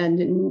and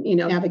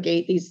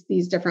navigate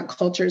these different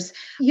cultures.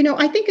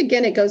 I think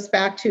again it goes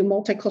back to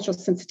multicultural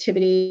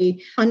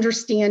sensitivity,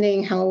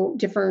 understanding how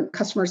different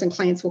customers and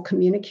clients will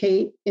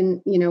communicate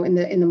in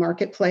the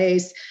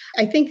marketplace.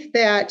 I think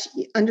that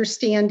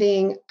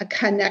understanding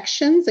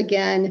connections,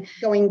 again,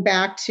 going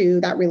back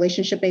to that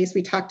relationship base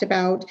we talked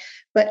about,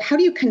 but how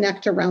do you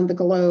connect around the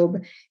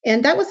globe?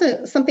 And that was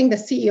something the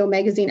CEO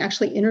magazine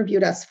actually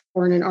interviewed us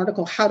for in an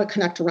article, how to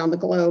connect around the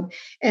globe.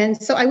 And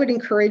so I would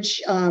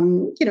encourage,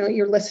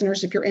 your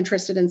listeners, if you're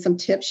interested in some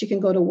tips, you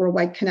can go to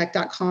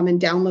worldwideconnect.com and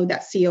download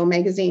that CEO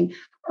magazine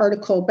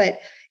article.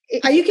 But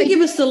you can give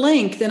us the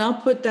link, then I'll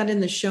put that in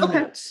the show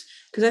notes,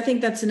 because I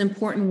think that's an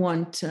important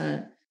one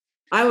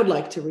I would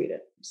like to read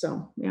it.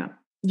 So, yeah.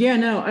 Yeah,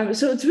 no.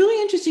 So it's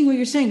really interesting what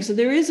you're saying. So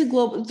there is a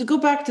global, to go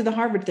back to the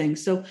Harvard thing.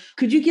 So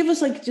could you give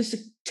us like just a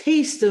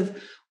taste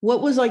of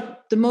what was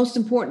like the most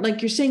important,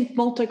 like you're saying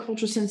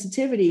multicultural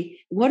sensitivity.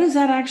 What does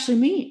that actually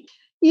mean?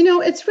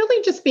 It's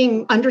really just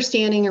being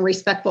understanding and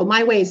respectful.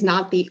 My way is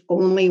not the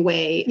only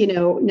way,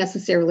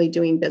 necessarily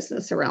doing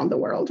business around the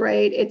world,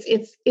 right?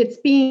 It's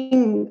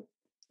being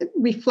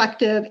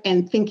reflective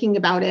and thinking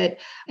about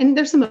it. And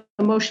there's some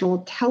emotional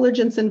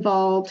intelligence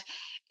involved.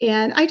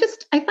 And I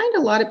find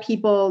a lot of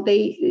people,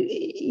 they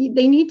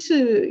need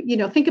to,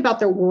 think about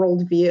their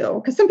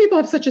worldview, because some people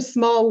have such a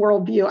small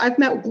worldview. I've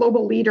met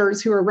global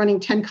leaders who are running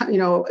 10,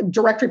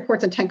 direct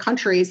reports in 10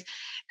 countries,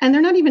 and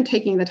they're not even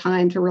taking the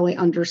time to really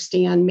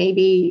understand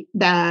maybe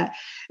that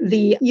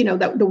the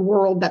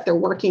world that they're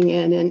working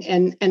in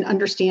and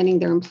understanding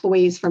their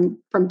employees from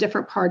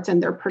different parts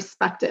and their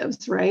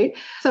perspectives, right?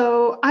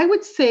 So I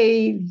would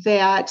say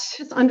that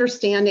just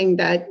understanding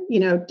that,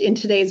 in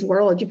today's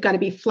world, you've got to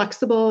be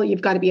flexible,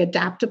 you've got to be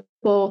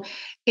adaptable,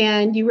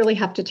 and you really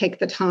have to take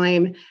the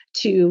time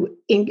to,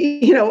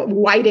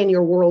 widen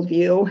your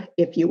worldview,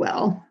 if you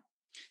will.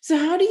 So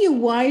how do you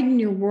widen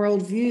your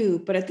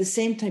worldview, but at the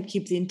same time,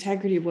 keep the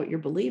integrity of what you're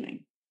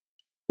believing?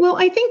 Well,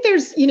 I think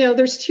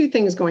there's two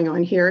things going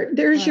on here.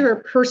 There's your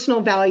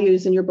personal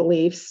values and your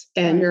beliefs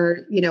and your,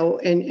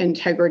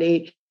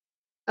 integrity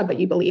of what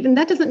you believe. And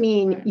that doesn't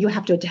mean you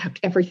have to adapt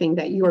everything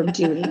that you're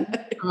doing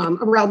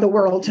around the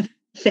world to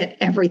fit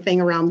everything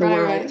around the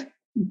world.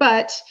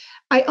 But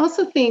I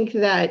also think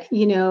that,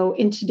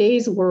 in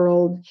today's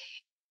world,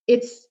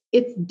 it's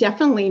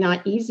definitely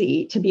not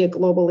easy to be a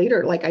global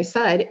leader, like I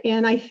said.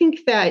 And I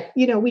think that,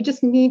 we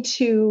just need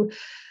to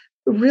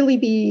really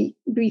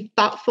be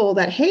thoughtful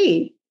that,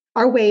 hey,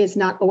 our way is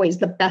not always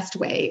the best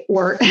way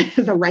or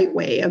the right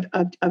way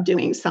of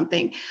doing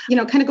something.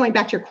 Kind of going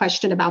back to your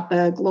question about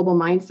the global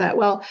mindset.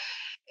 Well,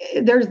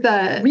 there's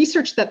the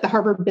research that the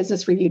Harvard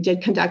Business Review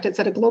did conduct. It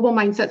said a global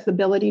mindset's the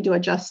ability to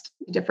adjust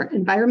different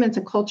environments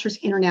and cultures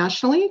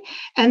internationally.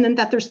 And then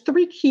that there's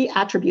 3 key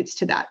attributes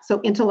to that. So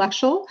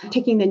intellectual,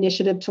 taking the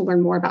initiative to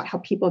learn more about how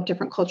people of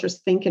different cultures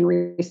think and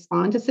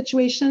respond to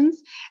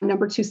situations.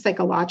 Number 2,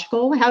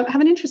 psychological, have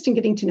an interest in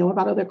getting to know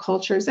about other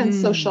cultures. And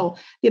social,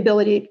 the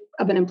ability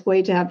of an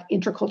employee to have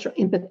intercultural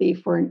empathy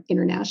for an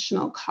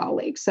international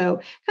colleague. So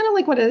kind of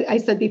like what I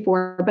said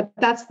before, but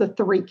that's the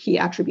 3 key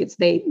attributes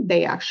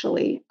they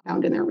actually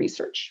found in their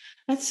research.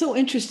 That's so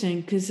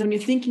interesting, because when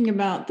you're thinking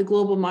about the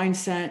global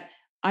mindset,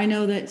 I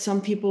know that some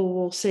people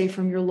will say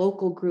from your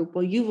local group,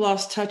 well, you've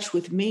lost touch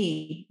with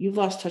me. You've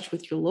lost touch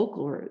with your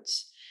local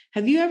roots.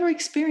 Have you ever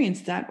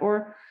experienced that?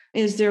 Or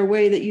is there a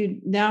way that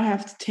you now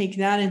have to take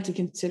that into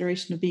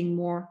consideration of being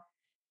more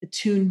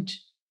attuned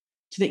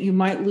to that you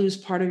might lose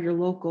part of your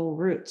local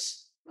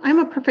roots? I'm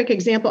a perfect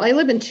example. I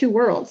live in 2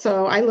 worlds.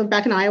 So I live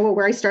back in Iowa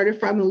where I started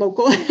from,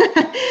 local,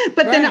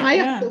 but then I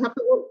also have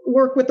to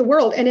work with the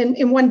world. And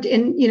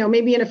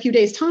maybe in a few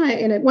days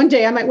time, one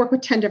day I might work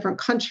with 10 different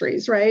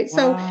countries, right? Wow.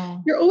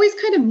 So you're always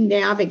kind of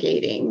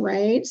navigating,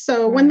 right?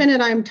 So one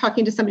minute I'm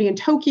talking to somebody in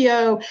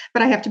Tokyo,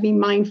 but I have to be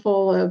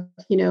mindful of,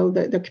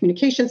 the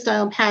communication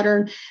style and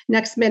pattern.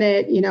 Next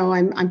minute,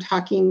 I'm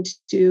talking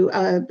to,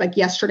 like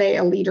yesterday,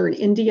 a leader in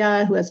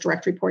India who has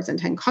direct reports in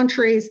 10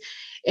 countries,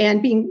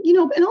 and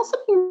and also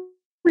being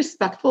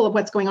respectful of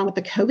what's going on with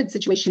the COVID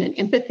situation and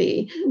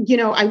empathy.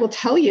 I will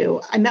tell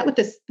you, I met with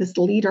this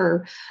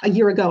leader a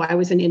year ago. I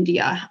was in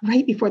India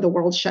right before the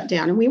world shut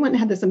down, and we went and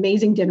had this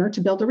amazing dinner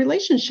to build a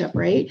relationship,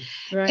 right?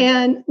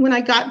 And when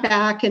I got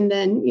back, and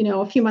then,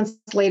 a few months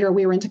later,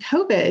 we were into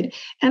COVID,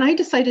 and I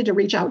decided to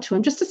reach out to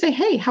him just to say,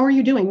 hey, how are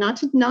you doing? Not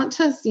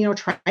to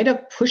try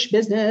to push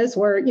business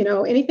or,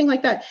 anything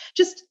like that.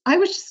 I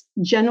was just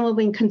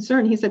genuinely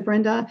concerned. He said,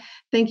 Brenda,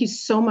 thank you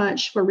so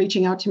much for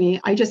reaching out to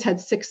me. I just had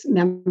 6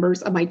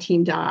 members of my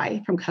team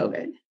die from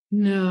COVID.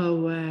 No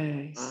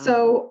way.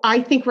 So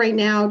I think right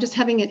now, just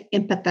having an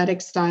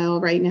empathetic style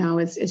right now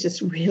is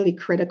just really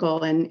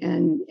critical,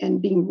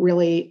 and being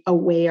really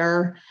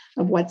aware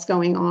of what's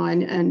going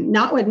on,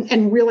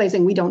 and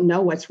realizing we don't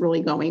know what's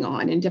really going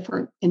on in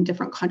different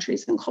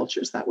countries and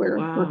cultures that we're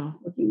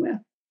working with.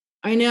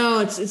 I know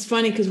it's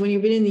funny because when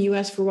you've been in the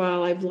US for a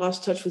while, I've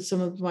lost touch with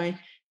some of my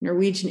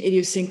Norwegian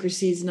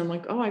idiosyncrasies, and I'm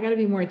like, I got to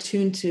be more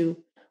attuned to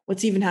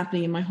what's even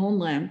happening in my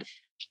homeland.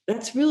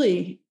 That's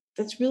really,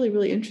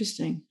 really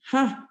interesting.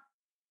 Huh.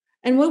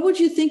 And what would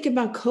you think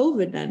about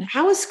COVID then?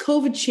 How has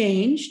COVID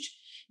changed?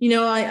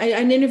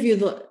 I interviewed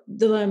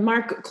the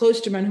Mark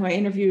Klosterman, who I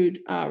interviewed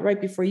right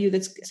before you,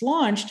 that's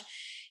launched.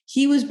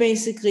 He was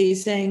basically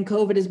saying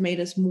COVID has made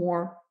us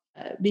more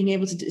being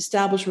able to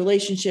establish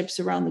relationships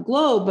around the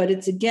globe, but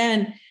it's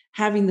again,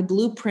 having the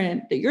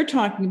blueprint that you're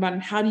talking about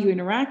and how do you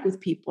interact with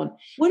people. And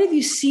what have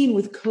you seen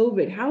with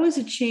COVID? How has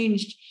it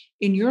changed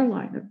in your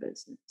line of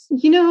business?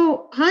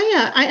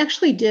 I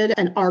actually did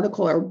an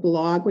article or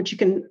blog, which you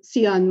can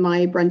see on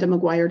my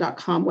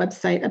brendamaguire.com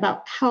website,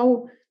 about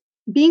how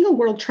being a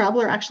world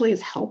traveler actually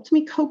has helped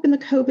me cope in the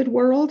COVID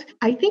world.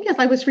 I think as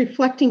I was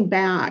reflecting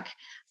back,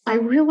 I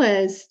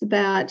realized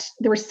that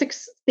there were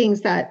 6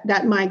 things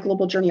that my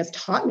global journey has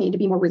taught me to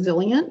be more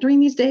resilient during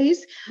these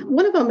days.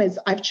 One of them is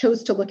I've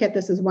chose to look at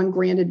this as one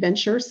grand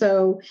adventure.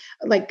 So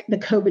like the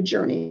COVID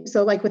journey.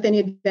 So like with any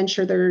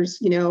adventure, there's,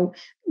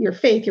 your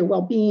faith, your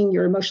well-being,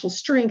 your emotional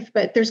strength,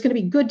 but there's going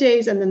to be good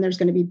days and then there's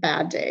going to be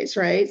bad days,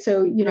 right?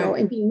 So,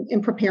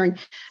 and preparing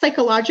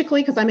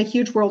psychologically, because I'm a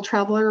huge world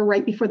traveler.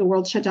 Right before the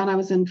world shut down, I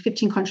was in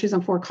 15 countries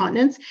on 4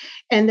 continents,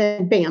 and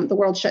then bam, the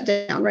world shut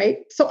down, right?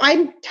 So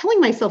I'm telling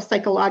myself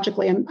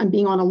psychologically, I'm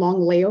being on a long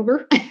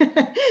layover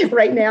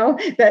right now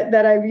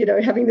that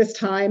I'm, having this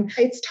time.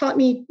 It's taught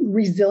me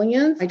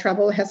resilience. My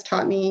travel has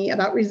taught me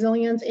about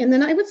resilience. And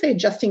then I would say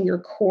adjusting your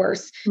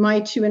course. My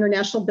 2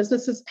 international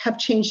businesses have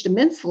changed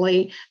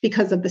immensely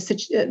because of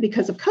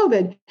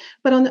COVID.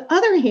 But on the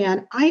other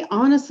hand, I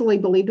honestly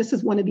believe this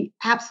is one of the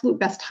absolute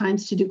best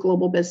times to do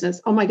global business.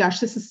 Oh my gosh,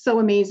 this is so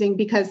amazing,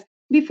 because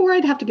before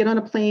I'd have to get on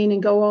a plane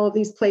and go all of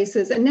these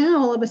places. And now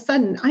all of a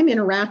sudden I'm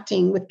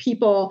interacting with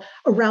people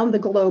around the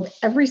globe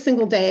every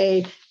single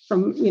day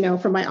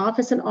from my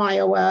office in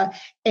Iowa.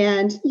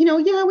 And, we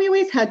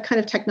always had kind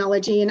of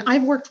technology, and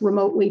I've worked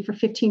remotely for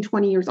 15,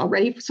 20 years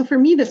already. So for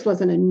me, this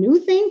wasn't a new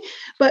thing,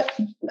 but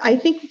I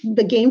think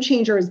the game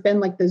changer has been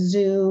like the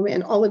Zoom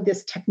and all of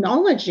this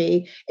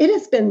technology. It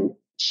has been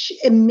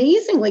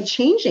amazingly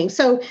changing.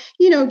 So,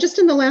 just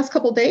in the last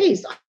couple of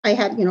days, I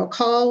had, a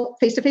call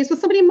face-to-face with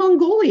somebody in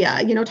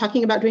Mongolia,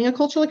 talking about doing a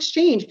cultural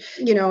exchange.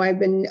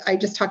 I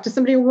just talked to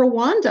somebody in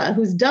Rwanda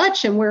who's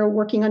Dutch, and we're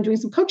working on doing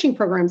some coaching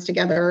programs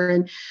together.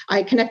 And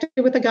I connected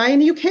with a guy in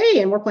the UK,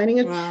 and we're planning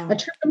a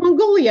trip to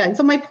Mongolia. And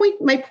so my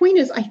point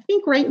is, I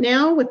think right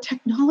now with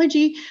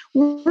technology,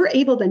 we're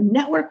able to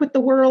network with the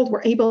world.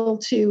 We're able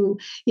to,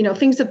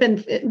 things have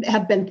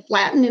been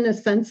flattened in a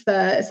sense,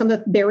 some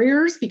of the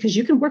barriers, because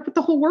you can work with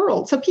the whole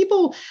world. So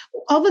people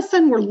all of a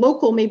sudden were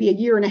local maybe a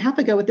year and a half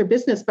ago with their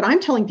business, but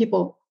I'm telling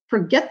people,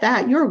 forget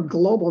that. You're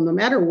global no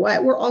matter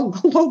what. We're all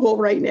global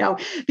right now,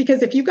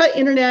 because if you've got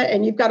internet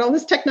and you've got all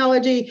this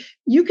technology,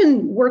 you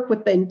can work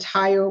with the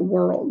entire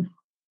world.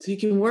 So you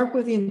can work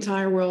with the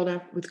entire world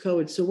with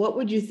COVID. So what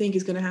would you think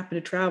is going to happen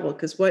to travel?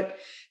 Because what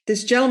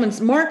this gentleman,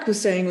 Mark, was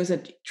saying was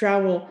that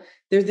travel,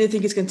 they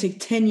think it's going to take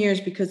 10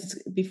 years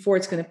before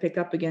it's going to pick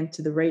up again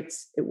to the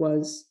rates it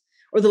was,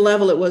 or the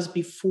level it was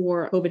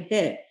before COVID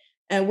hit.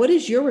 And what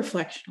is your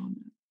reflection on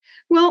that?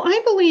 Well,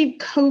 I believe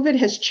COVID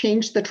has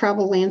changed the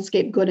travel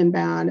landscape, good and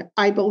bad.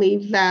 I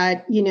believe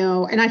that,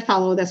 and I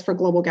follow this for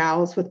Global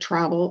Gals with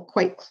travel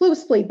quite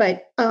closely,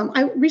 but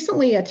I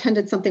recently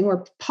attended something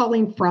where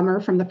Pauline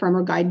Frommer from the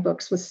Frommer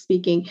Guidebooks was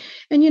speaking.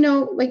 And,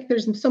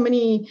 there's so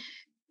many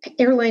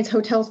airlines,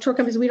 hotels, tour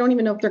companies, we don't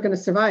even know if they're going to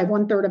survive.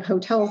 1/3 of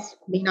hotels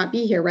may not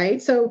be here,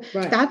 right? So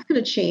That's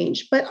going to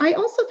change. But I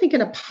also think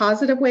in a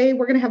positive way,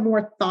 we're going to have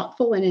more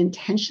thoughtful and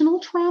intentional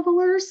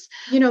travelers.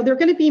 They're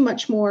going to be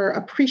much more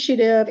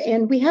appreciative.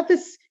 And we have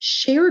this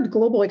shared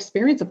global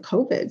experience of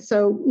COVID.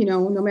 So,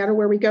 no matter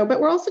where we go, but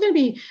we're also going to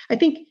be, I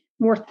think,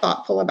 more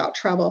thoughtful about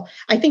travel.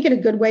 I think in a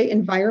good way,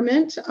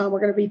 environment, we're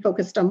going to be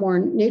focused on more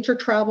nature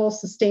travel,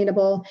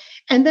 sustainable.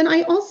 And then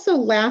I also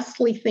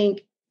lastly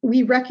think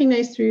we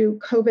recognize through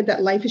COVID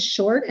that life is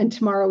short and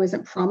tomorrow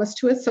isn't promised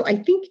to us. So I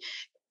think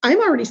I'm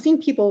already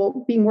seeing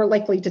people be more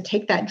likely to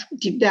take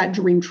that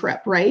dream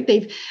trip, right?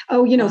 They've,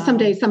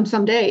 someday,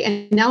 someday.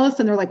 And now all of a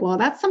sudden they're like, well,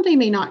 that someday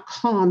may not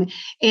come.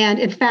 And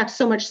in fact,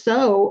 so much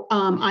so,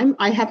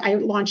 I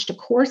launched a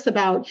course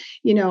about,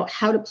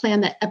 how to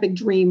plan that epic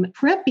dream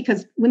trip,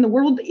 because when the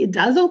world it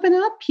does open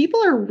up,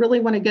 people are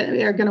going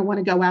to want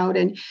to go out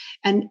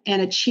and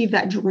achieve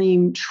that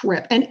dream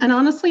trip. And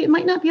honestly, it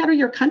might not be out of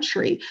your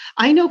country.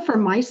 I know for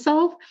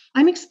myself,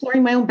 I'm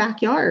exploring my own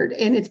backyard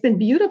and it's been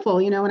beautiful.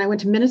 When I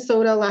went to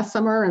Minnesota last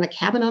summer and a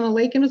cabin on a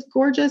lake and it was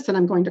gorgeous, and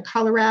I'm going to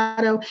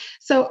Colorado.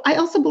 So I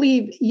also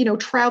believe,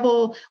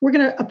 travel, we're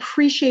going to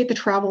appreciate the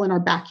travel in our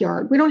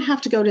backyard. We don't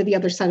have to go to the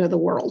other side of the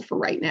world for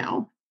right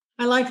now.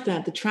 I like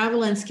that. The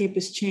travel landscape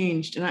has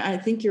changed. And I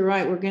think you're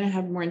right. We're going to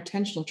have more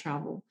intentional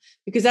travel,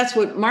 because that's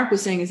what Mark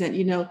was saying, is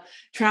that,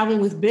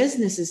 traveling with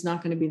business is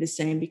not going to be the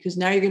same, because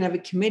now you're going to have a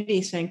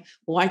committee saying,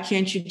 well, why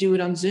can't you do it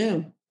on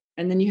Zoom?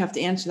 And then you have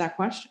to answer that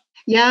question.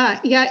 Yeah.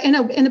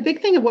 And a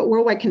big thing of what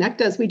Worldwide Connect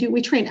does,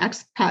 we train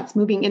expats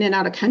moving in and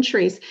out of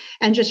countries.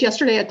 And just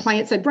yesterday, a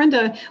client said,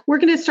 Brenda, we're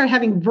going to start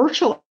having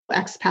virtual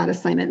expat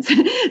assignments.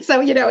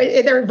 So,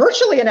 they're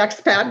virtually an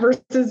expat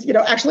versus,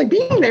 actually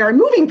being there and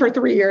moving for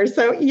 3 years.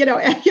 So,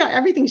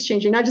 everything's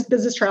changing, not just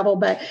business travel,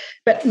 but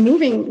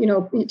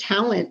moving,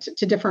 talent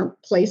to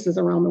different places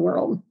around the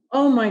world.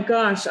 Oh my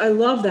gosh. I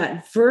love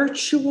that.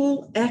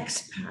 Virtual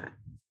expat.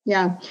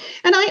 Yeah.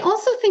 And I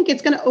also think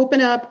it's going to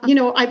open up, there's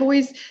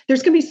going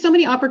to be so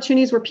many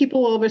opportunities where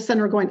people all of a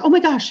sudden are going, oh my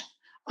gosh,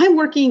 I'm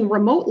working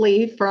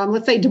remotely from,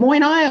 let's say, Des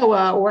Moines,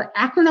 Iowa, or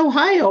Akron,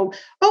 Ohio.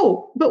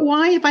 Oh, but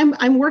why, if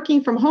I'm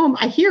working from home,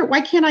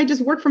 why can't I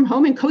just work from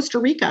home in Costa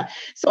Rica?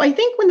 So I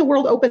think when the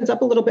world opens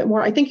up a little bit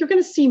more, I think you're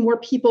going to see more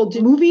people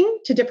moving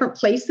to different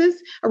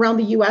places around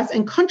the US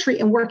and country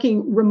and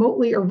working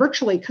remotely or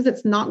virtually, because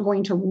it's not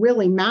going to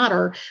really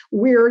matter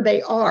where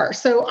they are.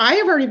 So I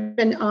have already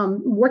been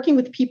working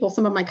with people,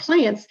 some of my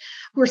clients,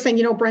 who are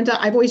saying,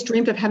 Brenda, I've always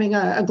dreamed of having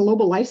a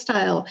global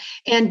lifestyle.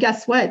 And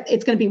guess what?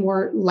 It's going to be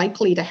more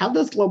likely to have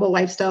those global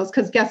lifestyles,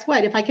 because guess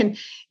what? If I can,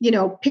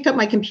 pick up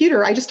my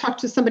computer, I just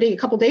talked to somebody a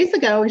couple of days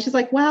ago and she's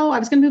like, well, I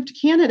was going to move to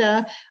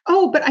Canada.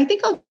 Oh, but I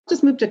think I'll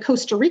just move to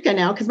Costa Rica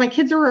now because my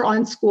kids are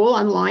on school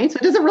online. So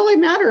it doesn't really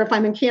matter if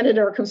I'm in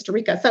Canada or Costa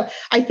Rica. So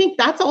I think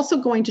that's also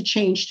going to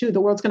change too.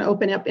 The world's going to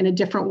open up in a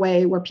different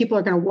way where people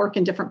are going to work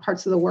in different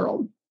parts of the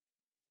world.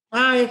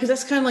 Yeah, because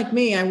that's kind of like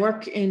me. I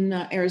work in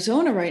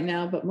Arizona right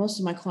now, but most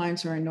of my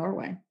clients are in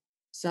Norway.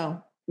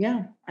 So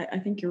yeah, I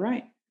think you're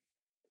right.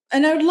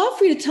 And I would love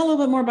for you to tell a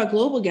little bit more about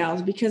Global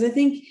Gals, because I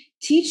think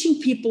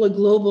teaching people a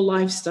global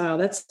lifestyle,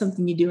 that's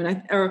something you do.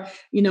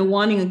 And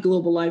wanting a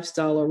global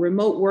lifestyle or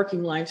remote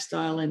working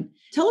lifestyle. And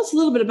tell us a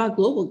little bit about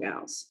Global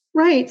Gals.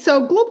 Right.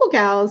 So Global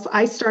Gals,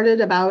 I started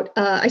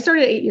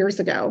 8 years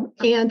ago.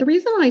 And the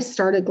reason I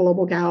started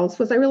Global Gals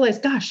was I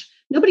realized, gosh,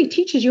 nobody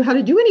teaches you how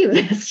to do any of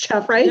this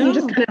stuff, right? No. You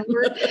just kind of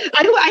learn.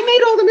 I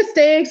made all the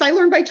mistakes. I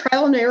learned by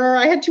trial and error.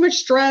 I had too much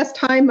stress,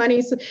 time,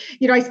 money. So,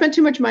 I spent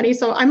too much money.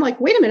 So I'm like,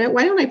 wait a minute,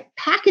 why don't I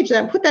package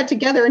that, put that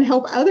together and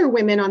help other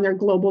women on their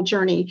global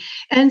journey?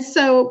 And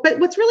so, but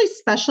what's really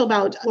special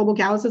about Global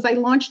Gals is I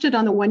launched it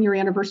on the 1-year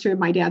anniversary of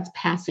my dad's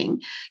passing.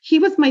 He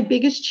was my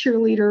biggest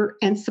cheerleader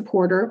and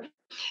supporter.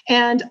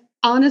 And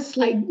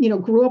honestly,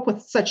 grew up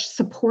with such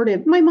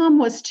supportive, my mom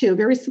was too,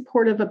 very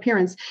supportive of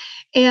parents.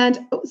 And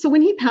so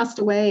when he passed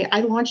away,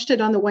 I launched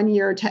it on the 1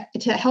 year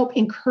to help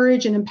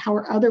encourage and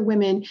empower other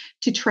women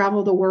to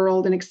travel the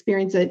world and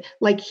experience it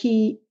like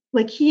he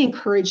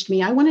encouraged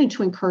me. I wanted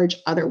to encourage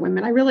other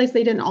women. I realized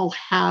they didn't all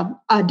have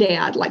a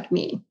dad like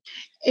me.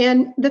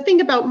 And the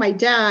thing about my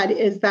dad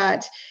is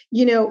that,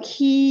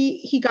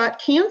 he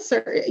got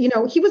cancer. He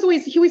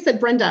always said,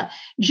 Brenda,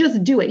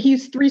 just do it. He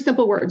used 3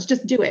 simple words,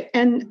 just do it.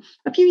 And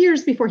a few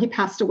years before he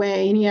passed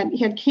away and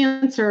he had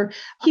cancer,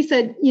 he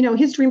said,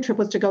 his dream trip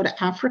was to go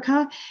to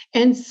Africa.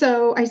 And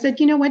so I said,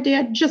 you know what,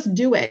 Dad, just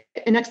do it.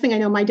 And next thing I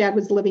know, my dad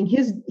was living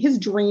his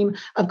dream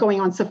of going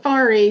on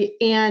safari.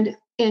 And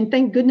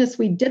thank goodness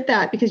we did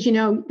that, because,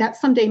 that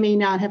someday may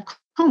not have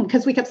come,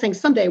 because we kept saying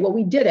someday. Well,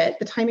 we did it.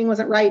 The timing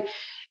wasn't right.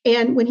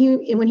 And when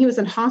he was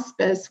in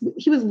hospice,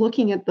 he was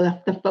looking at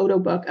the photo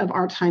book of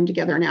our time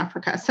together in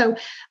Africa. So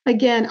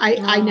again,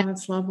 I now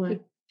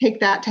take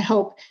that to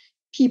help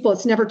people.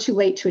 It's never too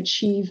late to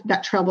achieve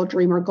that travel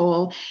dream or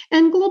goal.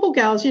 And Global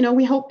Gals,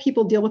 we help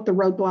people deal with the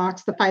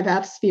roadblocks, the 5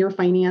 F's: fear,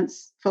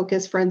 finance,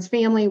 focus, friends,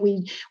 family.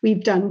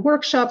 We've done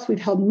workshops. We've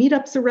held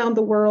meetups around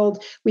the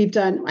world.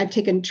 I've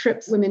taken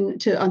trips, women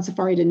on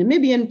safari to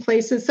Namibian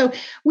places. So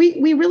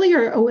we really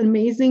are an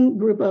amazing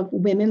group of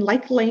women,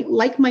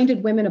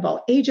 like-minded women of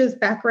all ages,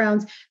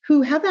 backgrounds,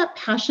 who have that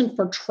passion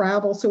for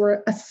travel. So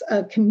we're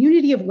a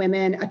community of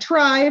women, a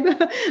tribe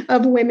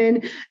of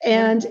women,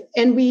 and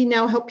we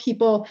now help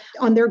people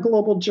on their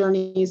global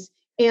journeys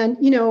And,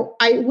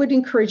 I would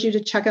encourage you to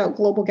check out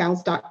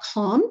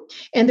globalgals.com.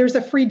 And there's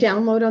a free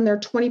download on there,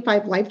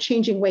 25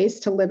 life-changing ways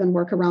to live and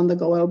work around the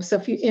globe.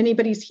 So if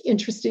anybody's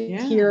interested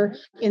here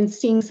in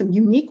seeing some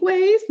unique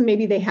ways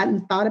maybe they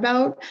hadn't thought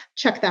about,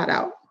 check that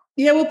out.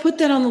 Yeah, we'll put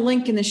that on the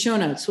link in the show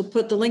notes. We'll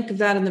put the link of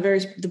that in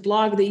the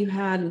blog that you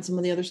had and some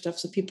of the other stuff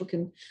so people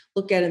can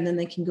look at it and then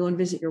they can go and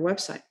visit your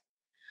website.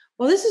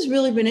 Well, this has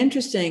really been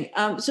interesting.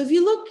 So if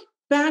you look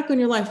back on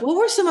your life, what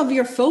were some of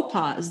your faux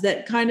pas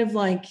that kind of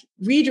like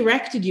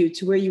redirected you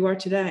to where you are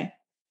today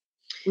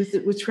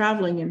with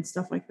traveling and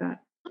stuff like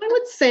that? I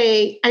would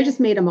say I just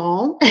made them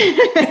all.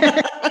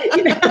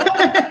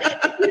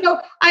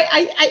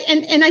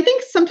 And I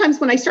think sometimes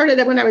when I started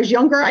it when I was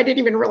younger, I didn't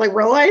even really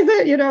realize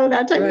it,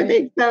 that type of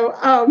thing. So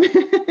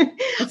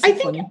I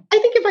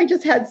think if I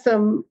just had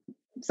some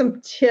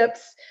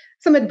tips,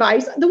 some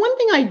advice, the one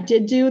thing I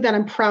did do that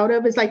I'm proud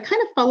of is I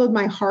kind of followed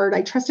my heart.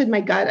 I trusted my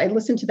gut. I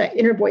listened to that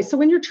inner voice. So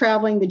when you're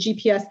traveling, the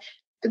GPS,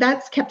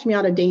 that's kept me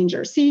out of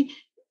danger. See,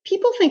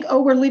 people think,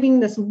 oh, we're living in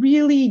this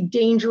really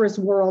dangerous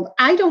world.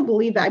 I don't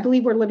believe that. I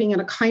believe we're living in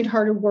a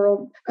kind-hearted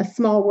world, a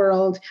small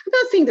world. I'm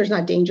not saying there's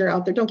not danger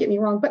out there. Don't get me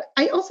wrong. But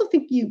I also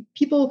think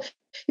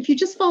if you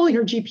just follow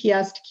your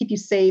GPS to keep you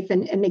safe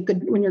and make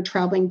good, when you're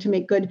traveling, to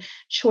make good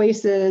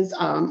choices,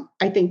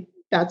 I think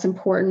that's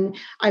important.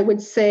 I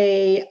would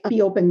say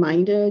be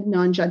open-minded,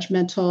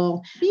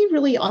 non-judgmental, be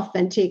really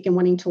authentic and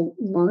wanting to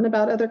learn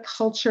about other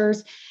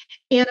cultures.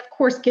 And of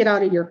course, get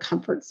out of your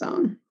comfort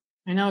zone.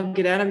 I know,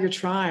 get out of your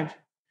tribe.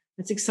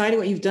 It's exciting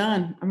what you've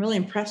done. I'm really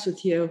impressed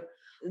with you.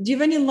 Do you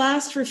have any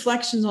last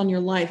reflections on your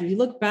life? If you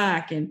look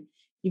back and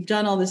you've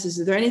done all this,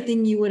 is there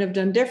anything you would have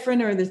done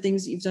different, or are there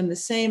things that you've done the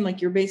same?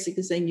 Like you're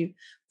basically saying you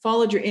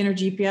followed your inner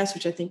GPS,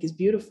 which I think is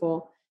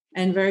beautiful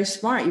and very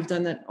smart. You've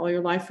done that all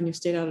your life and you've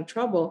stayed out of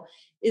trouble.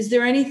 Is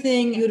there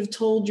anything you would have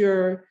told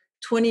your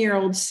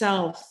 20-year-old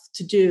self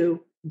to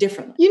do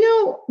differently?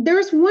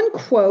 There's one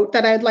quote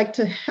that I'd like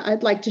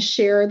to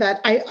share that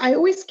I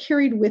always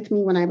carried with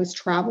me when I was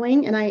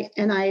traveling, and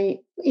I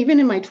even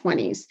in my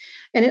 20s,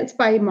 and it's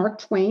by Mark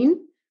Twain.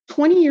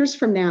 20 years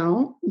from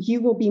now,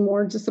 you will be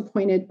more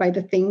disappointed by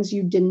the things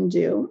you didn't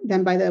do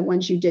than by the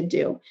ones you did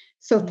do.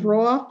 So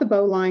throw off the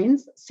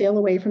bowlines, sail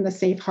away from the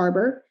safe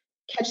harbor,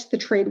 catch the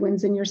trade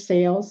winds in your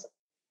sails,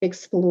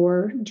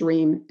 explore,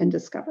 dream, and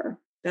discover.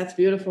 That's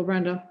beautiful,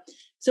 Brenda.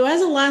 So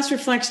as a last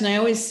reflection, I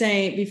always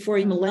say before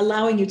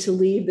allowing you to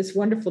leave this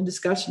wonderful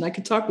discussion, I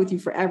could talk with you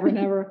forever and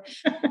ever.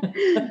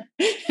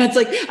 It's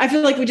like, I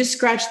feel like we just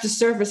scratched the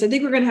surface. I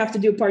think we're going to have to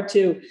do a part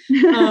 2.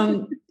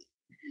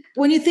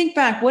 When you think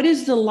back, what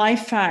is the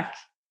life hack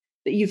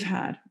that you've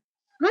had?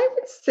 I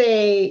would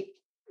say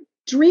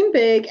dream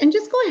big and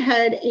just go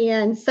ahead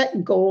and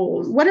set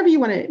goals, whatever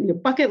you want to, your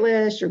bucket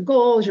list, your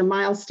goals, your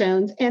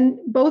milestones, and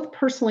both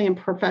personally and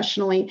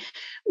professionally.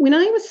 When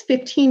I was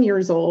 15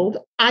 years old,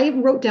 I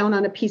wrote down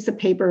on a piece of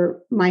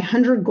paper my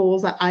 100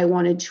 goals that I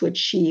wanted to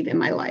achieve in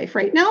my life.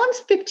 Right now, I'm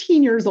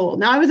 15 years old.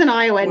 Now I was in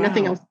Iowa and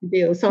nothing else to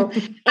do. So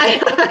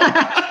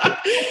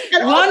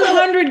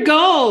 100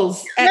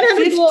 goals at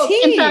 15. Goals.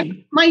 In fact,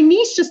 my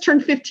niece just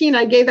turned 15.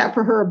 I gave that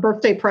for her a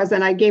birthday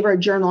present. I gave her a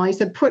journal. I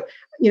said, put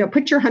your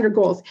 100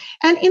 goals.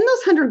 And in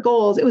those 100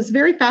 goals, it was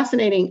very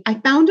fascinating. I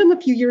found them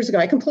a few years ago.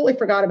 I completely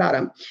forgot about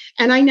them.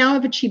 And I now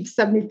have achieved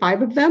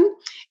 75 of them.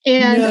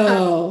 And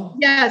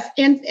yes,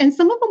 and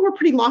some of them were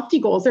pretty lofty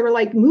goals. They were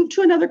like, move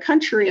to another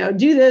country,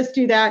 do this,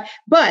 do that.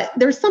 But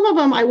there's some of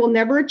them I will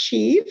never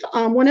achieve.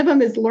 One of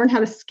them is learn how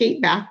to skate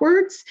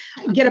backwards,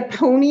 get a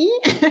pony.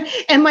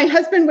 And my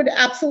husband would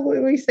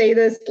absolutely say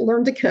this,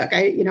 learn to cook.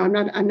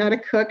 I'm not a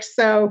cook.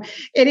 So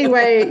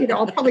anyway,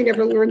 I'll probably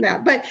never learn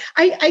that. But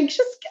I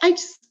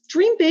just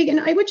dream big. And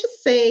I would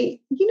just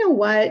say, you know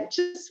what,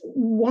 just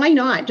why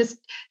not? Just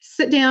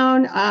sit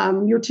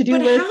down, your to-do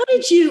list.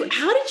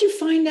 How did you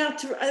find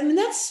out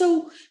that's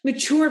so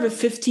mature of a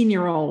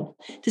 15-year-old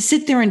to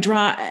sit there and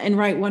draw and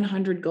write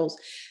 100 goals.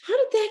 How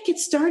did that get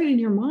started in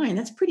your mind?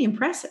 That's pretty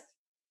impressive.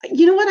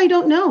 You know what? I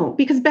don't know,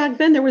 because back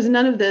then there was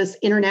none of this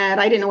internet.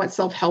 I didn't know what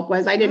self-help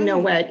was. I didn't know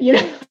what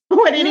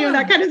any of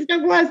that kind of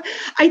stuff was.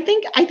 I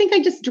think I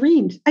just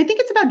dreamed. I think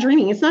it's about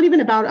dreaming. It's not even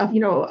about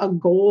a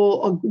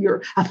goal,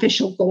 your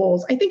official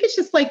goals. I think it's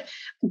just like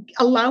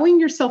allowing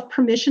yourself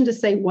permission to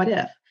say, what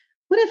if?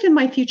 What if in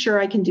my future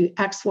I can do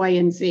X, Y,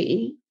 and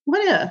Z?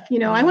 What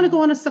if, I want to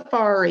go on a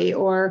safari,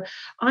 or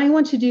I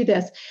want to do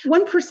this.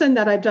 One person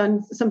that I've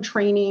done some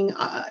training,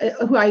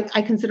 who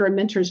I consider a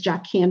mentor, is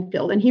Jack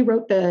Canfield. And he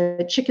wrote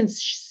the Chicken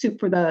Soup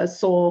for the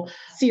Soul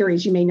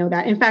series. You may know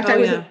that. In fact,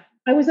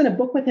 I was in a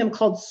book with him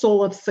called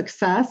Soul of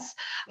Success,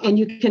 and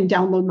you can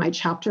download my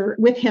chapter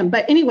with him.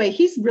 But anyway,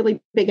 he's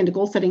really big into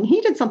goal setting.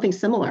 He did something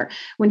similar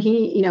when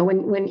he,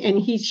 and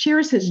he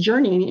shares his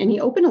journey, and he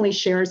openly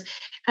shares.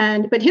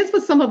 But his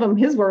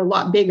were a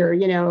lot bigger,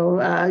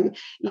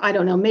 I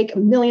don't know, make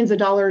millions of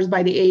dollars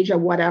by the age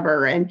of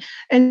whatever.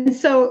 And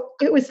so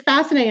it was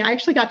fascinating. I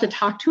actually got to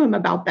talk to him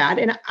about that.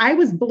 And I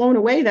was blown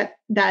away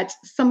that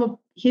some of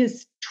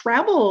his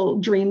travel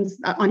dreams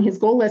on his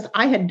goal list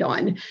I had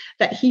done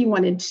that he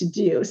wanted to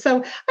do.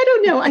 So I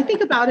don't know. I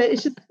think about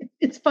it.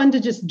 it's fun to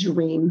just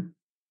dream.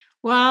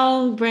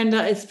 Well,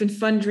 Brenda, it's been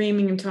fun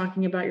dreaming and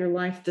talking about your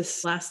life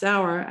this last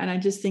hour. And I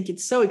just think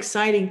it's so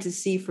exciting to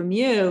see from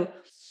you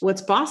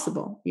what's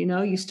possible.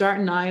 You start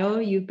in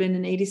Iowa, you've been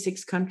in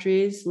 86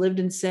 countries, lived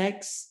in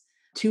 6,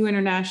 2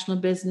 international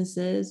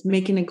businesses,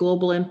 making a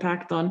global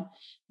impact on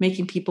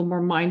making people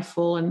more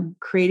mindful and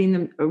creating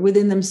them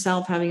within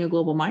themselves, having a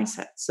global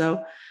mindset.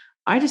 So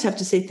I just have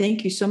to say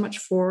thank you so much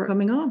for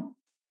coming on.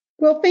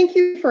 Well, thank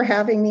you for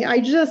having me. I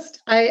just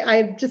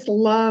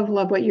love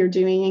what you're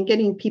doing and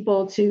getting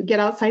people to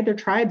get outside their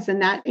tribes.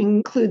 And that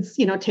includes,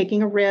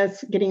 taking a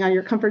risk, getting out of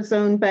your comfort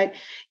zone. But,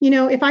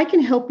 if I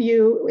can help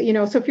you,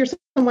 so if you're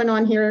someone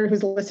on here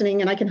who's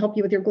listening and I can help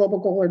you with your global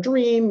goal or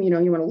dream, you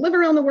want to live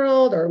around the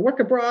world or work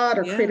abroad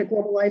or create a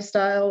global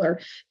lifestyle or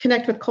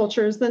connect with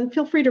cultures, then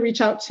feel free to reach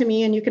out to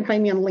me, and you can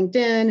find me on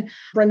LinkedIn,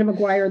 Brenda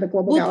McGuire, the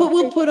Global Gal.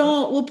 We'll put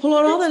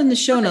all that in the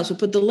show notes. We'll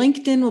put the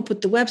LinkedIn, we'll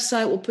put the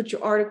website, we'll put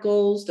your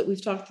articles that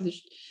we've talked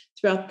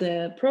throughout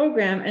the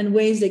program and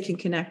ways they can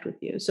connect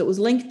with you. So it was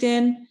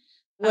LinkedIn.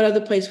 What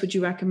other place would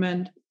you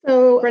recommend?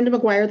 So Brenda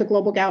McGuire, the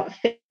Global Gal,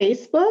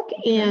 Facebook,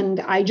 and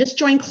I just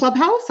joined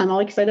Clubhouse. I'm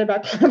all excited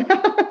about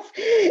Clubhouse,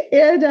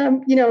 and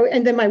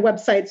and then my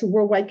website's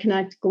Worldwide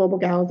Connect Global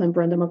Gals and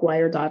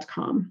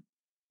BrendaMcGuire.com.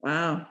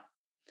 Wow,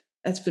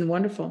 that's been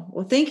wonderful.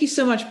 Well, thank you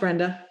so much,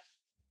 Brenda.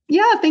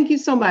 Yeah, thank you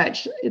so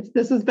much.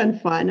 This has been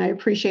fun. I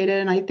appreciate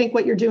it, and I think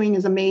what you're doing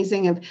is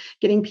amazing of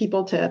getting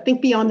people to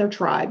think beyond their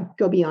tribe,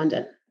 go beyond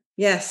it.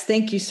 Yes,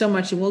 thank you so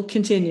much, and we'll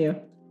continue.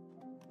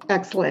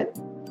 Excellent.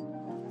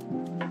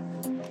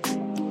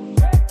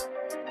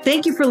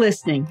 Thank you for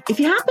listening. If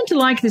you happen to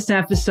like this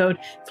episode,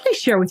 please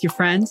share with your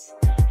friends.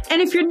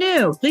 And if you're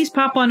new, please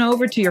pop on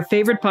over to your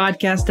favorite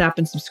podcast app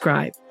and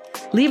subscribe.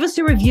 Leave us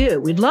a review.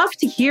 We'd love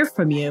to hear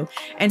from you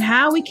and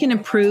how we can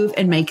improve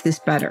and make this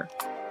better,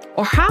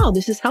 or how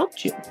this has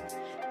helped you.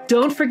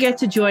 Don't forget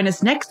to join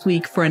us next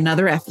week for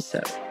another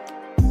episode.